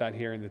about that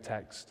here in the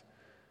text.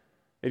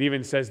 It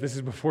even says this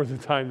is before the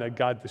time that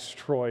God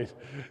destroyed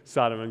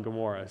Sodom and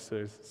Gomorrah.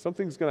 So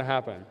something's going to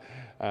happen.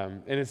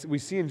 And we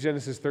see in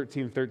Genesis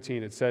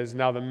 13:13, it says,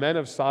 now the men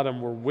of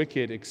Sodom were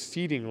wicked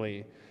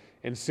exceedingly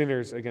and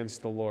sinners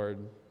against the Lord.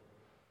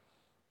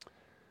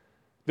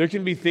 There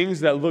can be things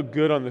that look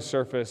good on the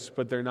surface,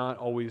 but they're not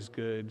always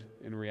good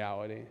in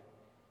reality.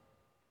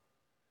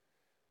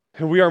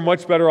 And we are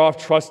much better off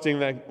trusting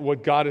that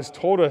what God has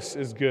told us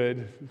is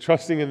good,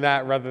 trusting in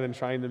that rather than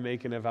trying to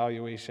make an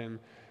evaluation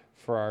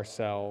for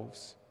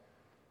ourselves.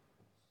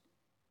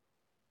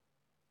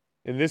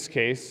 In this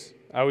case,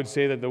 I would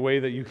say that the way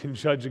that you can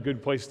judge a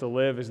good place to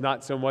live is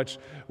not so much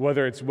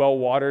whether it's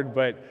well-watered,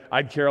 but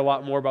I'd care a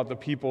lot more about the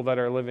people that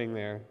are living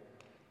there.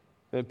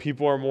 That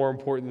people are more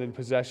important than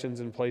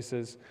possessions and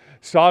places.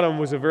 Sodom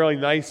was a very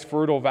nice,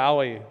 fertile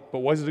valley, but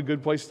was it a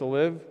good place to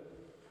live?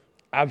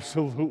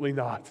 Absolutely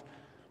not.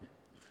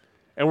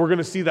 And we're going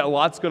to see that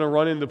Lot's going to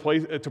run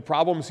into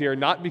problems here,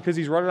 not because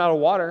he's running out of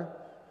water.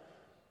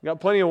 You got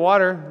plenty of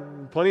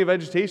water, plenty of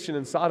vegetation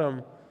in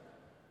Sodom,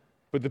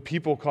 but the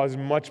people cause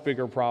much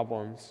bigger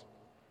problems.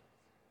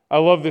 I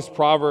love this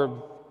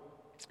proverb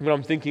when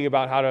I'm thinking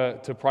about how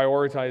to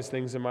prioritize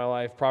things in my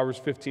life. Proverbs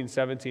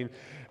 15:17.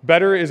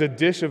 Better is a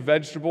dish of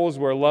vegetables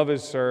where love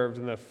is served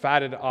than the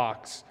fatted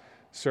ox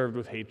served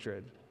with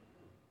hatred.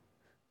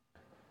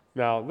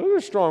 Now, those are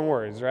strong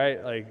words,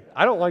 right? Like,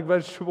 I don't like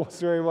vegetables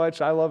very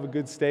much. I love a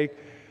good steak.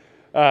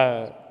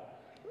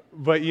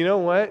 But you know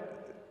what?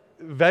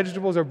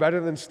 Vegetables are better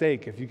than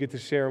steak if you get to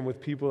share them with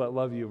people that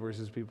love you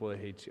versus people that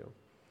hate you.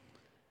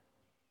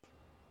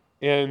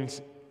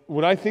 And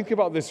when I think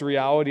about this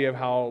reality of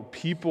how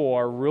people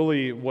are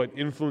really what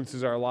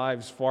influences our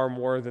lives far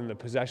more than the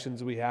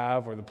possessions we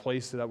have or the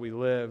place that we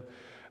live,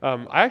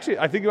 I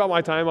think about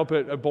my time up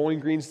at Bowling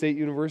Green State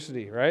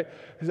University, right?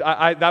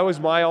 That was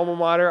my alma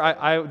mater.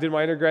 I did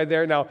my undergrad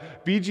there. Now,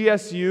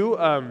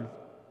 BGSU,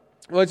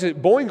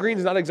 Bowling Green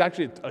is not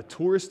exactly a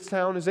tourist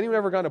town. Has anyone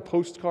ever gotten a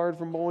postcard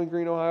from Bowling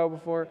Green, Ohio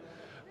before?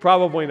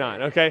 Probably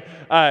not, okay?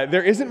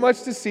 There isn't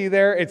much to see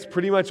there. It's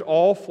pretty much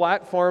all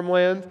flat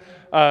farmland.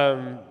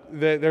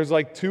 There's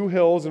like 2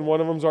 hills, and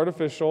one of them's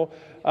artificial.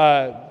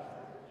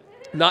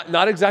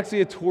 Not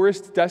exactly a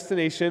tourist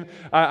destination.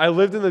 I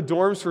lived in the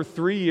dorms for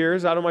 3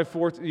 years out of my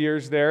 4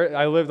 years there.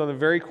 I lived on the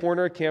very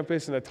corner of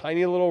campus in a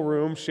tiny little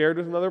room shared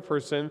with another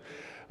person.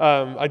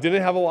 I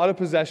didn't have a lot of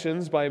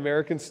possessions by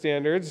American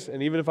standards,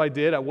 and even if I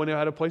did, I wouldn't have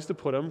had a place to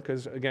put them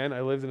because, again,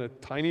 I lived in a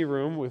tiny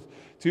room with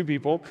 2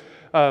 people.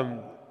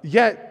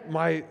 Yet,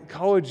 my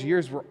college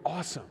years were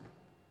awesome.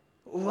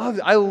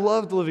 I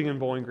loved living in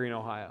Bowling Green,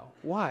 Ohio.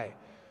 Why?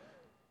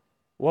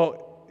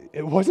 Well,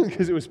 it wasn't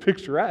because it was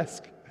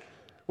picturesque.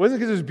 It wasn't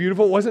because it was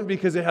beautiful. It wasn't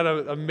because it had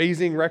an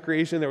amazing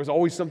recreation. There was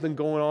always something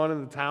going on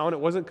in the town. It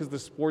wasn't because the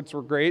sports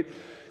were great.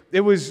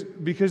 It was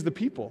because the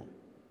people.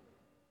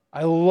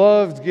 I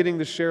loved getting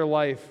to share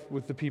life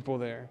with the people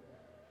there.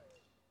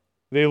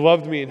 They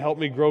loved me and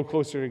helped me grow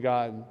closer to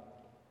God.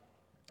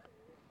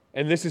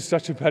 And this is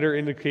such a better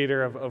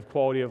indicator of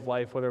quality of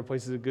life. Whether a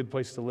place is a good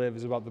place to live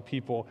is about the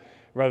people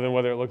rather than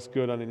whether it looks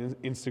good on an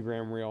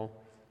Instagram reel.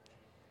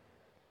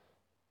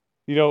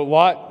 You know,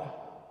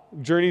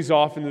 Lot journeys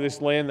off into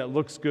this land that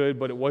looks good,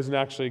 but it wasn't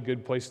actually a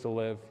good place to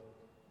live.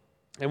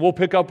 And we'll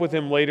pick up with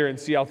him later and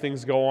see how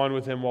things go on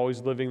with him while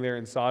he's living there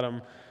in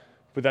Sodom,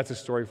 but that's a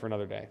story for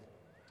another day.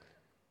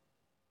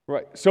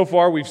 Right. So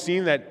far, we've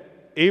seen that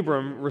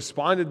Abram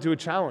responded to a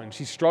challenge.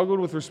 He struggled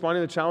with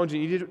responding to the challenge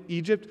in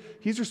Egypt.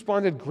 He's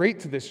responded great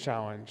to this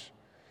challenge.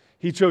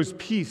 He chose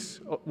peace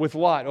with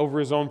Lot over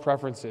his own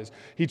preferences.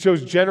 He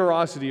chose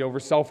generosity over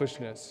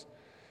selfishness.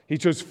 He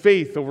chose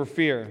faith over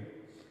fear.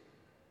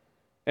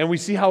 And we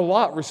see how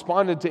Lot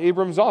responded to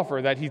Abram's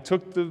offer, that he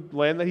took the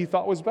land that he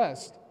thought was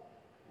best.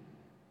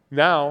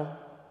 Now,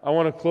 I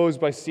want to close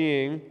by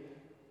seeing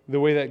the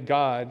way that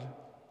God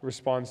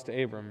responds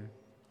to Abram.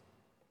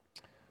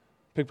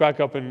 Pick back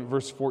up in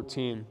verse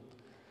 14.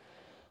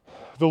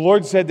 The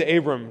Lord said to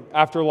Abram,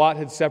 after Lot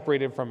had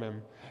separated from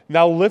him,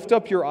 "Now lift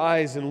up your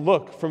eyes and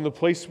look from the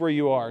place where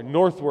you are,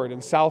 northward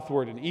and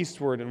southward and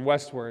eastward and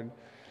westward,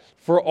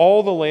 for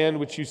all the land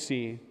which you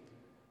see.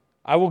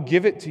 I will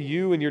give it to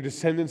you and your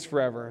descendants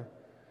forever.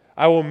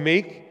 I will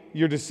make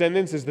your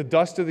descendants as the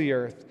dust of the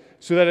earth,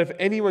 so that if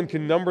anyone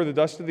can number the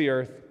dust of the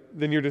earth,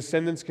 then your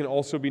descendants can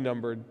also be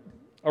numbered.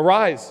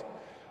 Arise,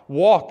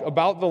 walk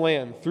about the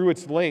land through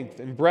its length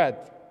and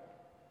breadth,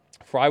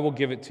 for I will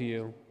give it to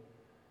you."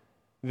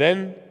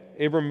 Then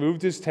Abram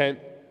moved his tent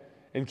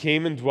and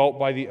came and dwelt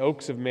by the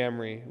oaks of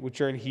Mamre, which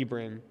are in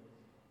Hebron.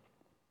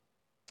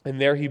 And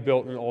there he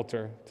built an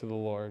altar to the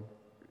Lord.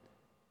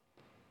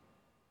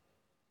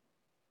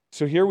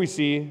 So here we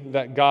see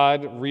that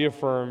God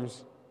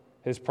reaffirms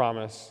his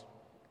promise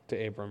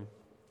to Abram.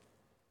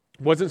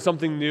 It wasn't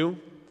something new.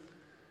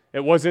 It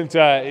was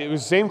the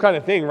same kind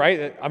of thing,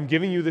 right? I'm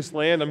giving you this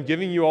land. I'm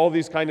giving you all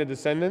these kind of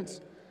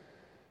descendants.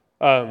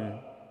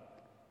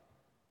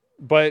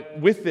 But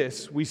with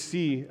this, we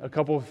see a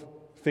couple of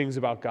things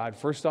about God.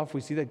 First off, we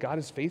see that God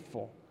is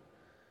faithful.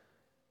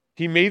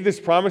 He made this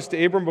promise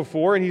to Abram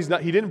before, and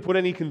he didn't put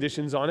any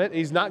conditions on it, and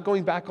he's not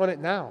going back on it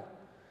now.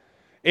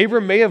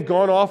 Abram may have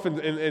gone off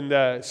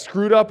and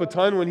screwed up a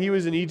ton when he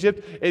was in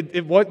Egypt. It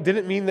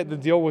didn't mean that the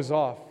deal was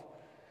off.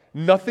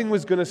 Nothing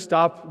was going to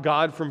stop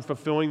God from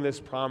fulfilling this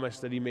promise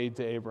that he made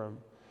to Abram.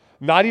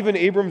 Not even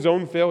Abram's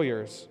own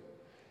failures.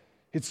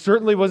 It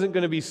certainly wasn't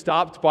going to be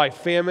stopped by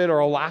famine or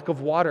a lack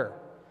of water.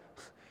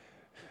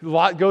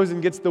 Lot goes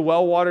and gets the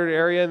well-watered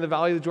area in the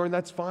Valley of the Jordan.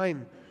 That's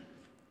fine.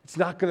 It's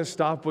not going to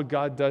stop what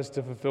God does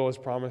to fulfill his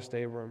promise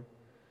to Abram.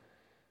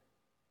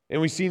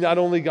 And we see not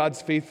only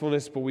God's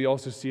faithfulness, but we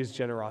also see his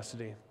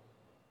generosity.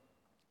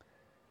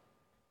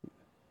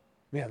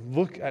 Man,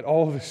 look at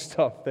all the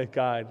stuff that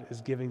God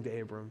is giving to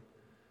Abram.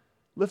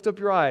 Lift up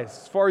your eyes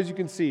as far as you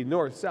can see,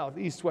 north, south,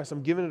 east, west.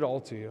 I'm giving it all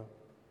to you.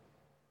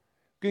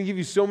 I'm going to give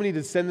you so many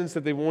descendants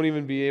that they won't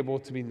even be able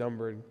to be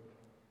numbered.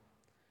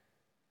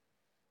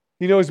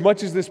 You know, as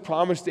much as this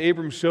promise to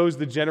Abram shows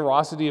the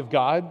generosity of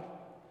God,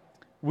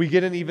 we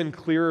get an even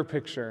clearer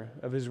picture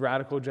of his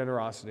radical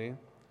generosity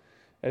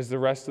as the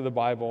rest of the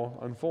Bible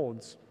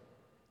unfolds.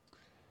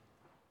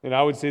 And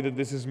I would say that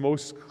this is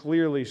most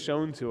clearly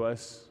shown to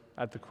us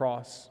at the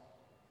cross.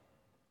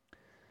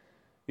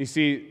 You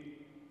see,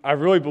 I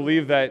really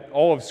believe that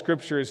all of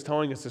Scripture is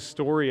telling us a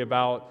story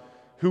about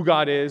who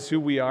God is, who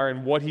we are,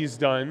 and what He's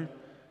done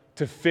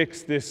to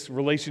fix this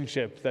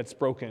relationship that's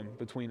broken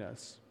between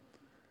us.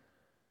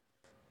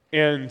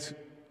 And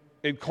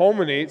it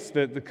culminates,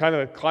 the kind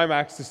of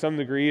climax to some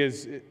degree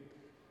is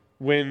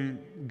when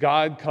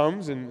God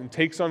comes and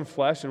takes on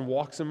flesh and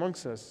walks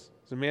amongst us.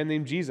 It's a man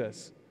named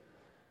Jesus.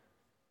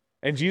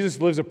 And Jesus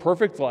lives a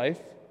perfect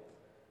life,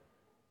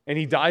 and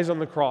He dies on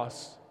the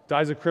cross,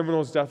 dies a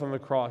criminal's death on the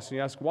cross. And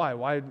you ask, why?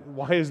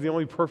 Why is the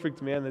only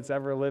perfect man that's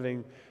ever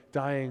living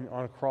dying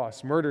on a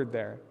cross, murdered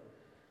there?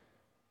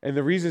 And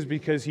the reason is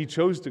because He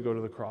chose to go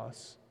to the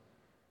cross.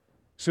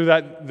 So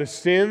that the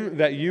sin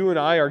that you and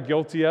I are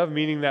guilty of,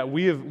 meaning that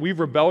we've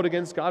rebelled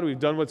against God, we've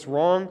done what's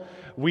wrong,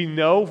 we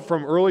know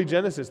from early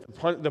Genesis,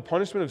 the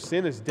punishment of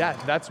sin is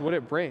death. That's what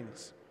it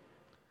brings.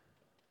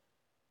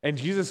 And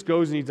Jesus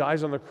goes and He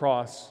dies on the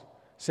cross,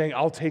 saying,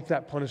 I'll take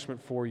that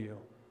punishment for you.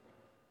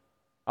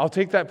 I'll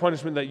take that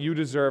punishment that you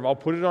deserve. I'll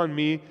put it on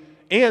me.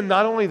 And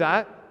not only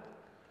that,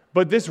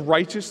 but this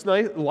righteous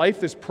life,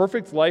 this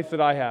perfect life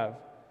that I have,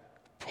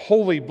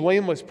 holy,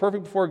 blameless,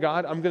 perfect before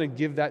God, I'm going to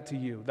give that to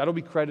you. That'll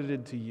be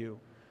credited to you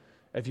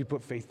if you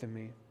put faith in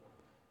me.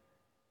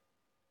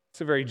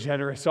 It's a very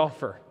generous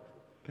offer.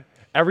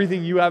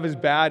 Everything you have is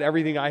bad.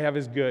 Everything I have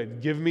is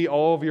good. Give me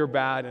all of your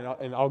bad,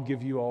 and I'll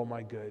give you all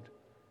my good.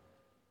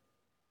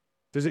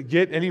 Does it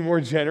get any more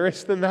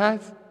generous than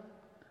that?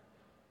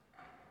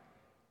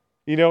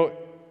 You know,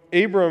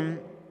 Abram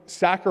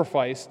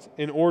sacrificed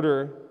in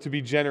order to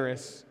be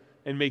generous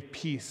and make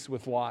peace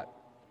with Lot.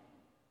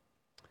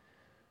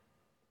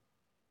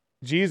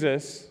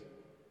 Jesus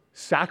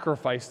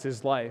sacrificed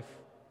His life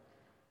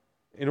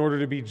in order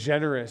to be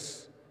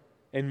generous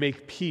and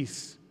make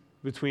peace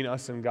between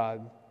us and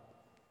God.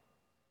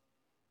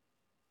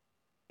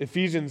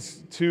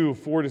 Ephesians 2,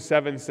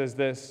 4-7 says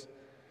this,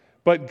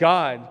 but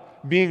God,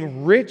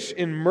 being rich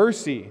in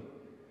mercy,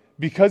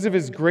 because of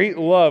His great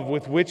love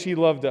with which He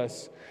loved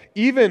us,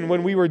 even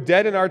when we were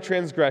dead in our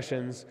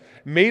transgressions,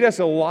 made us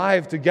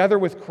alive together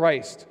with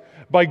Christ.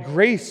 By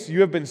grace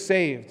you have been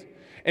saved,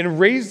 and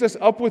raised us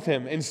up with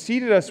Him, and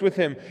seated us with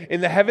Him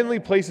in the heavenly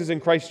places in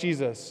Christ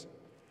Jesus,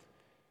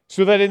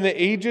 so that in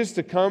the ages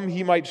to come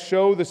He might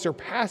show the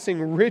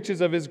surpassing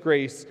riches of His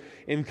grace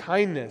in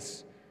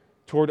kindness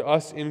toward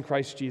us in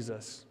Christ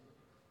Jesus.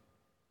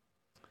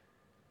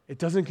 It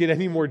doesn't get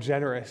any more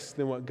generous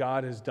than what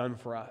God has done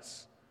for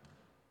us.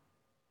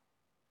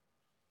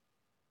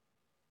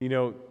 You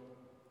know,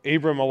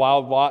 Abram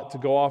allowed Lot to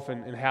go off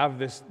and have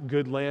this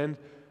good land.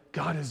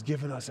 God has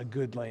given us a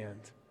good land.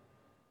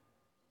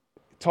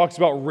 It talks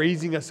about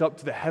raising us up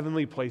to the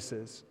heavenly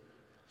places.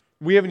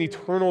 We have an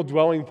eternal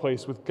dwelling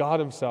place with God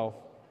Himself.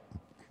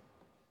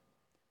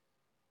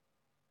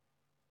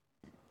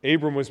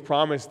 Abram was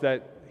promised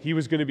that he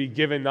was going to be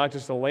given not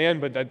just a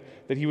land, but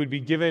that he would be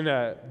given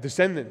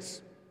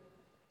descendants.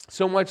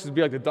 So much to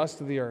be like the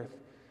dust of the earth.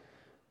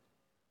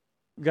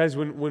 Guys,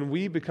 when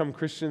we become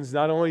Christians,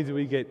 not only do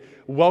we get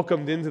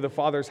welcomed into the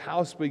Father's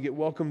house, but we get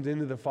welcomed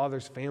into the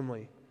Father's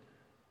family.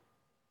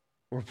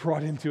 We're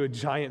brought into a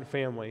giant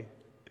family,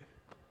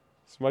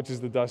 as much as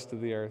the dust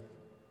of the earth.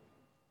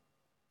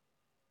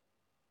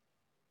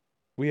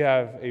 We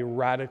have a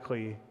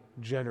radically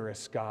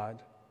generous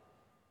God.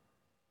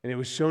 And it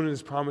was shown in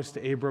His promise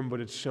to Abram, but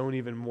it's shown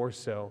even more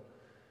so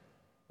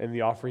in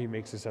the offer He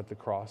makes us at the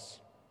cross.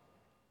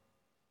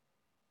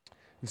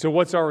 And so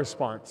what's our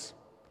response?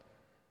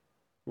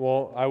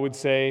 Well, I would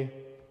say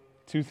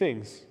two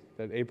things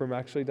that Abram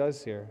actually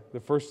does here.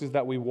 The first is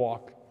that we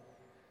walk.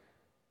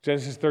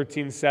 Genesis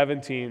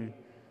 13:17,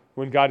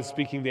 when God is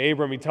speaking to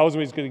Abram, He tells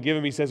him He's going to give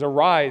him, He says,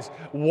 arise,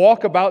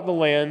 walk about the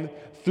land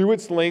through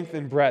its length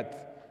and breadth,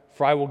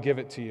 for I will give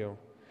it to you.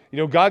 You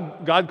know,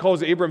 God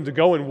calls Abram to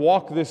go and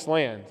walk this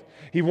land.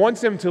 He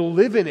wants him to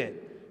live in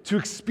it, to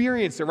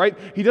experience it, right?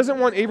 He doesn't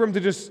want Abram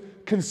to just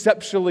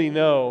conceptually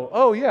know,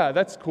 oh yeah,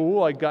 that's cool,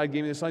 like God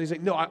gave me this land. He's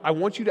like, no, I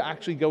want you to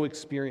actually go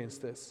experience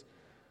this.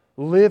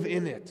 Live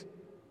in it.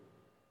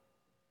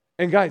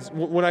 And guys,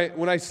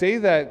 when I say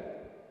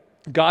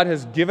that God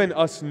has given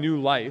us new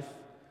life,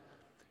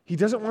 He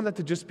doesn't want that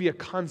to just be a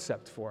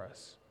concept for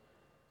us.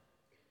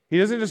 He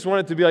doesn't just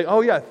want it to be like,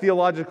 oh yeah,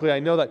 theologically I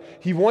know that.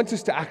 He wants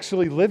us to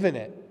actually live in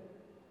it,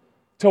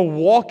 to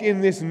walk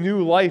in this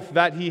new life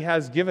that He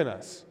has given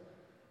us.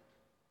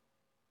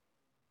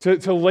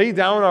 To lay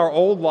down our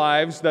old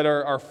lives that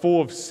are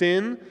full of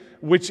sin,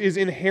 which is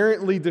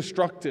inherently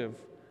destructive,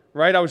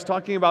 right? I was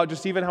talking about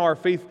just even how our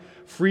faith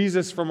frees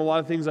us from a lot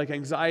of things like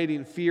anxiety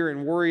and fear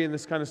and worry and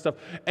this kind of stuff.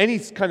 Any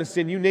kind of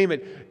sin, you name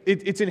it,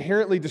 it's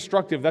inherently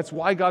destructive. That's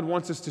why God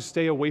wants us to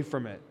stay away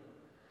from it.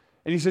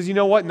 And he says, you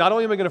know what? Not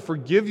only am I going to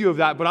forgive you of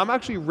that, but I'm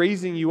actually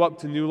raising you up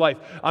to new life.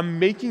 I'm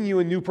making you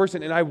a new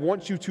person, and I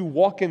want you to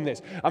walk in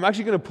this. I'm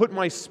actually going to put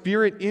my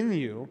Spirit in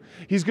you.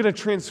 He's going to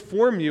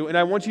transform you, and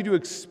I want you to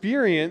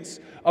experience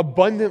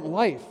abundant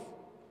life.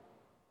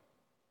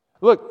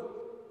 Look,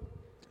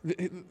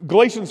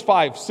 Galatians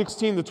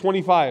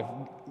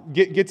 5:16-25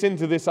 gets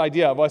into this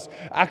idea of us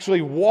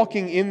actually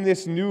walking in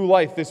this new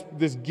life,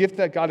 this gift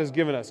that God has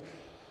given us. It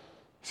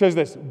says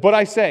this, "But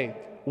I say,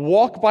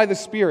 walk by the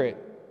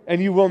Spirit,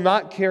 and you will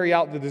not carry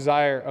out the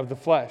desire of the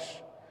flesh.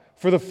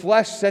 For the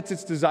flesh sets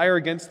its desire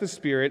against the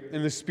Spirit,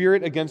 and the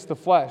Spirit against the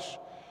flesh.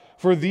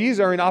 For these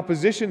are in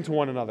opposition to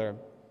one another,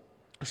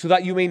 so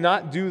that you may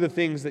not do the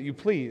things that you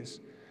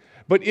please.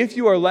 But if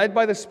you are led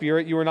by the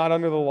Spirit, you are not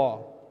under the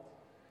law.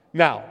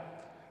 Now,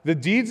 the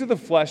deeds of the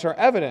flesh are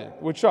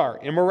evident, which are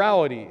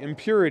immorality,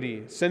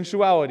 impurity,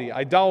 sensuality,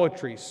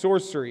 idolatry,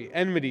 sorcery,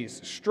 enmities,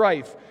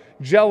 strife,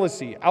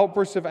 jealousy,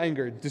 outbursts of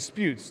anger,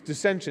 disputes,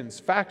 dissensions,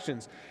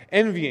 factions,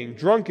 envying,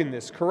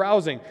 drunkenness,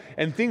 carousing,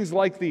 and things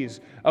like these,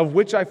 of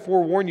which I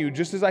forewarn you,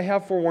 just as I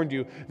have forewarned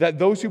you, that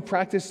those who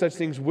practice such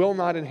things will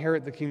not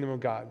inherit the kingdom of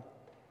God.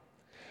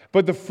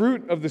 But the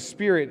fruit of the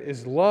Spirit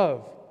is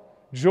love,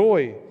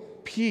 joy,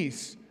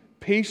 peace,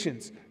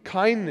 patience,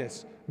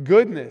 kindness,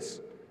 goodness,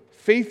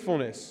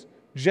 faithfulness,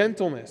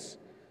 gentleness,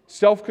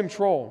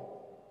 self-control.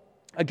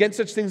 Against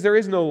such things there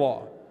is no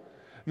law.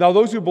 Now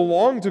those who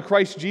belong to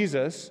Christ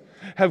Jesus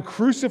have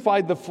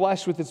crucified the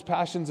flesh with its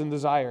passions and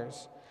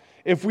desires.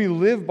 If we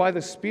live by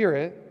the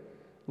Spirit,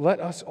 let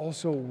us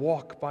also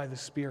walk by the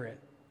Spirit."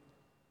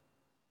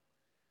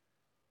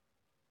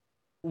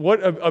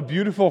 What a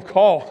beautiful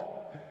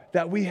call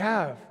that we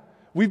have.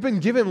 We've been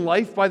given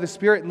life by the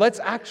Spirit. Let's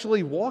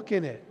actually walk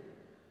in it.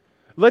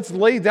 Let's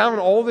lay down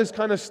all this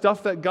kind of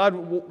stuff that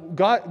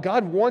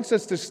God wants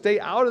us to stay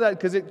out of that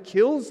because it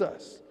kills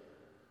us.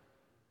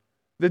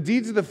 The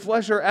deeds of the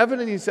flesh are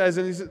evident, he says,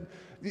 and he says,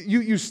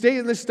 you stay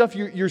in this stuff,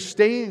 you're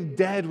staying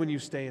dead when you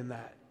stay in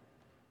that.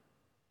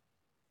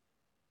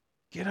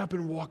 Get up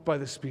and walk by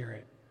the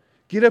Spirit.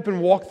 Get up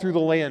and walk through the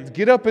land.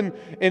 Get up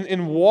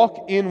and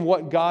walk in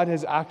what God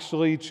has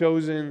actually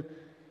chosen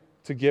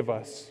to give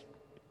us.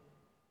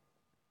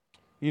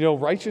 You know,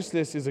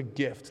 righteousness is a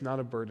gift, not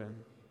a burden.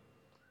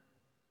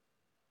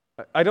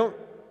 I don't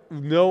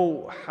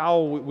know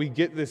how we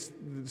get this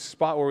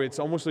spot where it's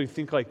almost like we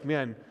think like,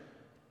 man,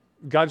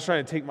 God's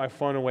trying to take my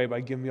fun away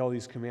by giving me all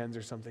these commands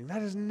or something.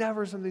 That is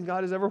never something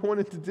God has ever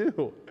wanted to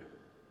do.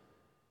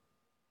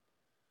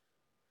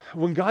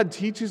 When God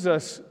teaches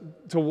us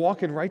to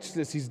walk in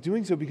righteousness, He's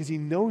doing so because He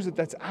knows that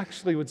that's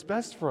actually what's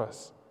best for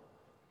us.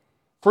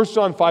 1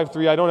 John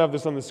 5:3, I don't have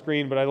this on the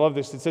screen, but I love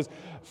this. It says,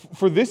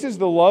 "For this is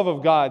the love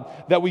of God,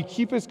 that we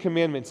keep His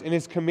commandments, and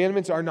His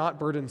commandments are not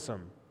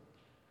burdensome."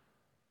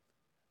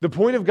 The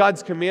point of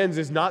God's commands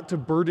is not to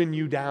burden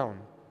you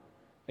down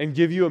and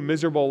give you a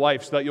miserable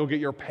life so that you'll get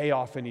your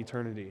payoff in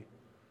eternity.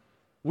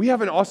 We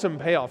have an awesome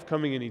payoff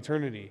coming in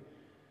eternity,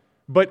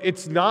 but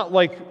it's not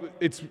like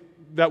it's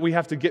that we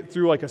have to get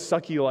through like a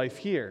sucky life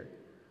here.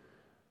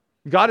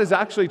 God is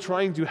actually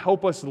trying to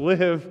help us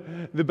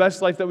live the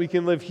best life that we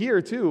can live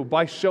here too,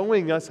 by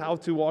showing us how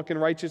to walk in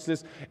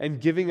righteousness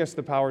and giving us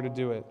the power to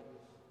do it.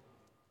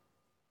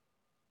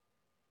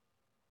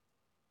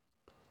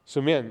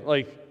 So man,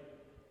 like,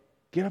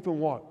 get up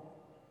and walk.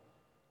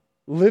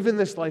 Live in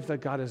this life that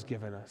God has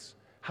given us.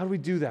 How do we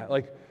do that?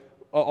 Like,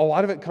 a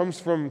lot of it comes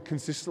from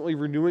consistently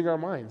renewing our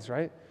minds,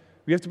 right?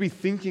 We have to be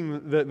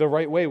thinking the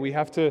right way. We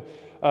have to,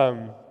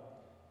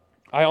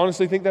 I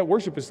honestly think that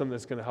worship is something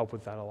that's going to help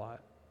with that a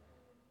lot.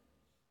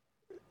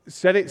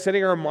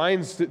 Setting our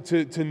minds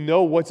to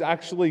know what's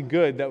actually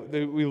good, that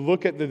we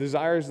look at the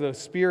desires of the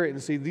Spirit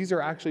and say, these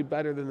are actually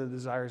better than the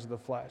desires of the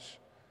flesh.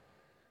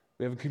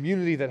 We have a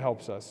community that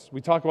helps us.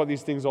 We talk about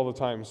these things all the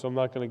time, so I'm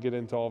not going to get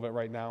into all of it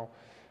right now.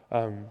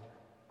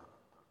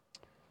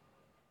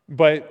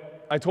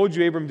 But I told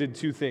you Abram did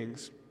two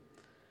things.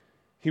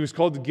 He was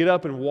called to get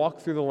up and walk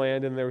through the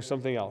land, and there was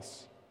something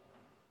else.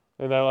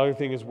 And that other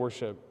thing is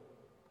worship.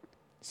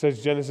 It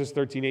says Genesis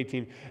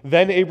 13:18.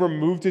 Then Abram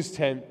moved his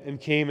tent and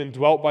came and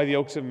dwelt by the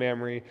oaks of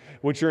Mamre,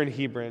 which are in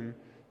Hebron.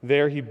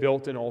 There he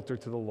built an altar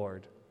to the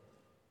Lord.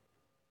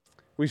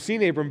 We've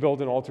seen Abram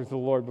build an altar to the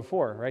Lord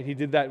before, right? He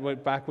did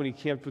that back when he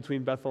camped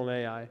between Bethel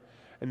and Ai,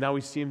 and now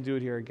we see him do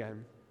it here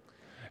again.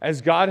 As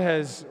God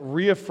has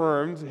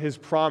reaffirmed his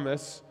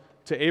promise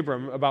to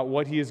Abram about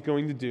what he is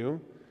going to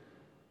do,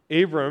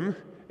 Abram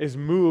is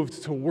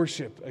moved to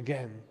worship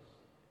again.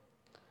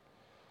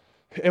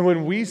 And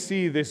when we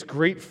see this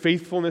great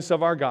faithfulness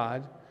of our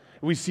God,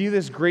 we see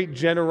this great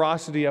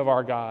generosity of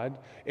our God,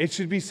 it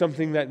should be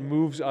something that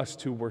moves us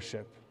to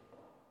worship.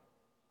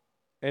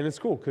 And it's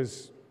cool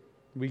because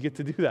we get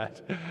to do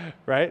that,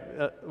 right?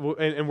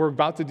 And we're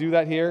about to do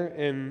that here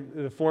in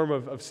the form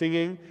of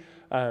singing.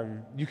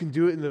 You can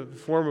do it in the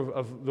form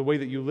of the way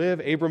that you live.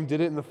 Abram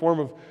did it in the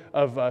form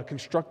of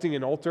constructing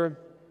an altar.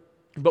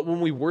 But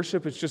when we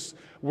worship, it's just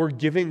we're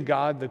giving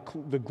God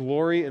the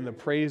glory and the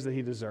praise that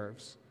he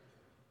deserves.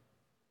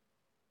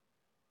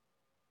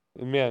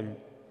 And man,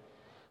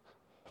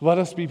 let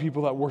us be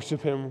people that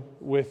worship him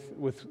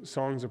with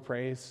songs of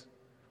praise.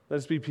 Let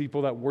us be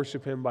people that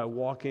worship him by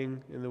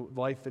walking in the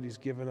life that he's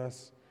given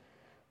us.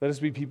 Let us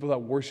be people that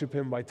worship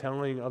him by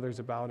telling others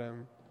about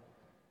him.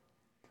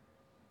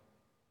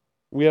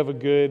 We have a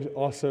good,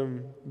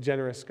 awesome,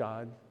 generous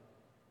God.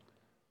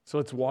 So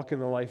let's walk in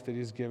the life that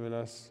he's given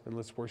us, and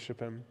let's worship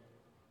him.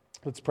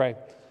 Let's pray.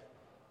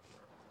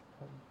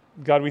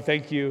 God, we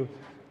thank you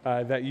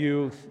that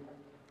you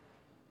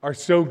are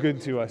so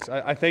good to us.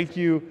 I thank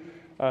you,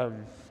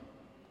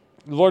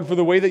 Lord, for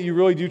the way that you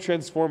really do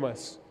transform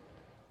us.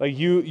 Like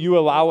you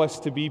allow us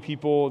to be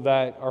people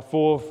that are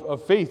full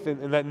of faith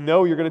and that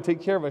know you're going to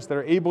take care of us, that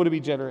are able to be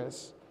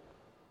generous,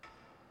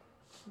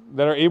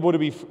 that are able to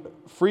be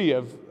free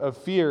of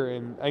fear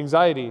and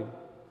anxiety.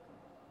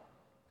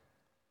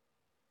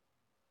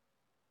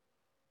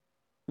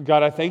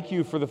 God, I thank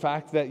you for the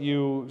fact that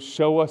you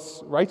show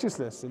us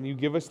righteousness and you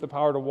give us the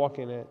power to walk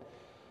in it.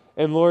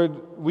 And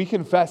Lord, we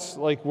confess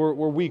like we're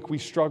weak, we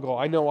struggle.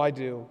 I know I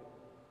do.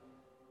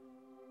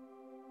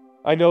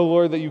 I know,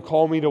 Lord, that you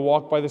call me to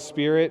walk by the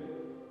Spirit.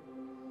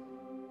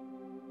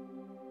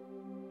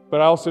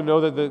 But I also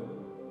know that the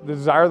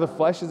desire of the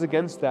flesh is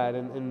against that.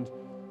 And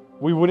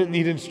we wouldn't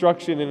need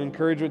instruction and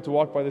encouragement to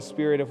walk by the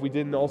Spirit if we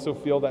didn't also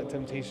feel that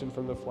temptation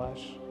from the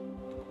flesh.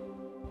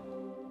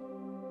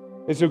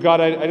 And so,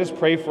 God, I just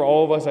pray for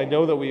all of us. I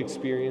know that we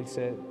experience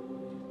it.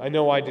 I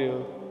know I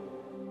do.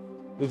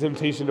 The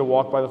temptation to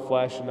walk by the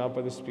flesh and not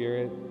by the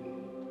Spirit.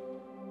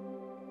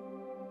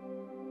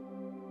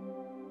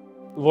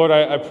 Lord,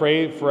 I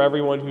pray for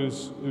everyone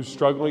who's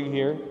struggling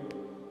here,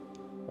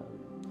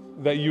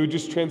 that you would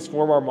just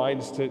transform our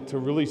minds to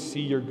really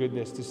see your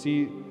goodness, to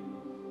see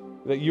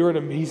that you're an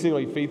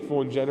amazingly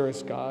faithful and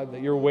generous God,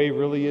 that your way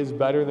really is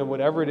better than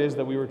whatever it is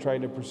that we were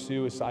trying to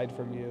pursue aside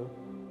from you.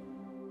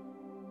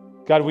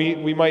 God,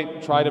 we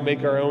might try to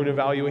make our own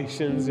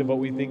evaluations of what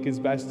we think is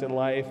best in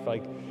life,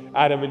 like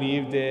Adam and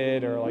Eve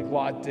did or like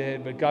Lot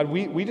did. But God,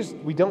 we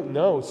don't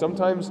know.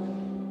 Sometimes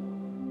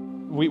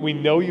we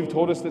know you've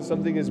told us that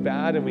something is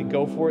bad and we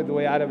go for it the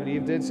way Adam and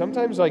Eve did.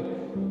 Sometimes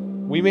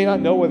we may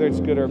not know whether it's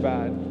good or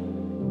bad.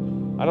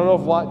 I don't know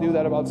if Lot knew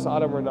that about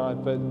Sodom or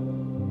not, but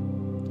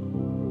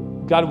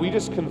God, we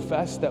just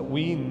confess that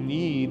we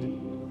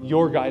need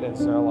your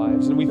guidance in our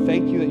lives. And we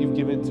thank you that you've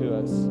given it to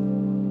us.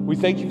 We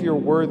thank you for your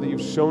word, that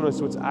you've shown us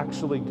what's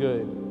actually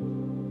good.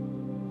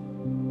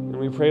 And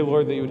we pray,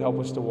 Lord, that you would help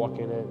us to walk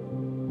in it.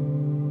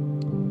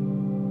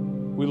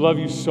 We love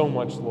you so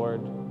much,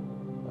 Lord.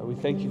 We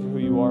thank you for who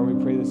you are.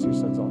 We pray this in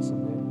your son's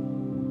awesome name.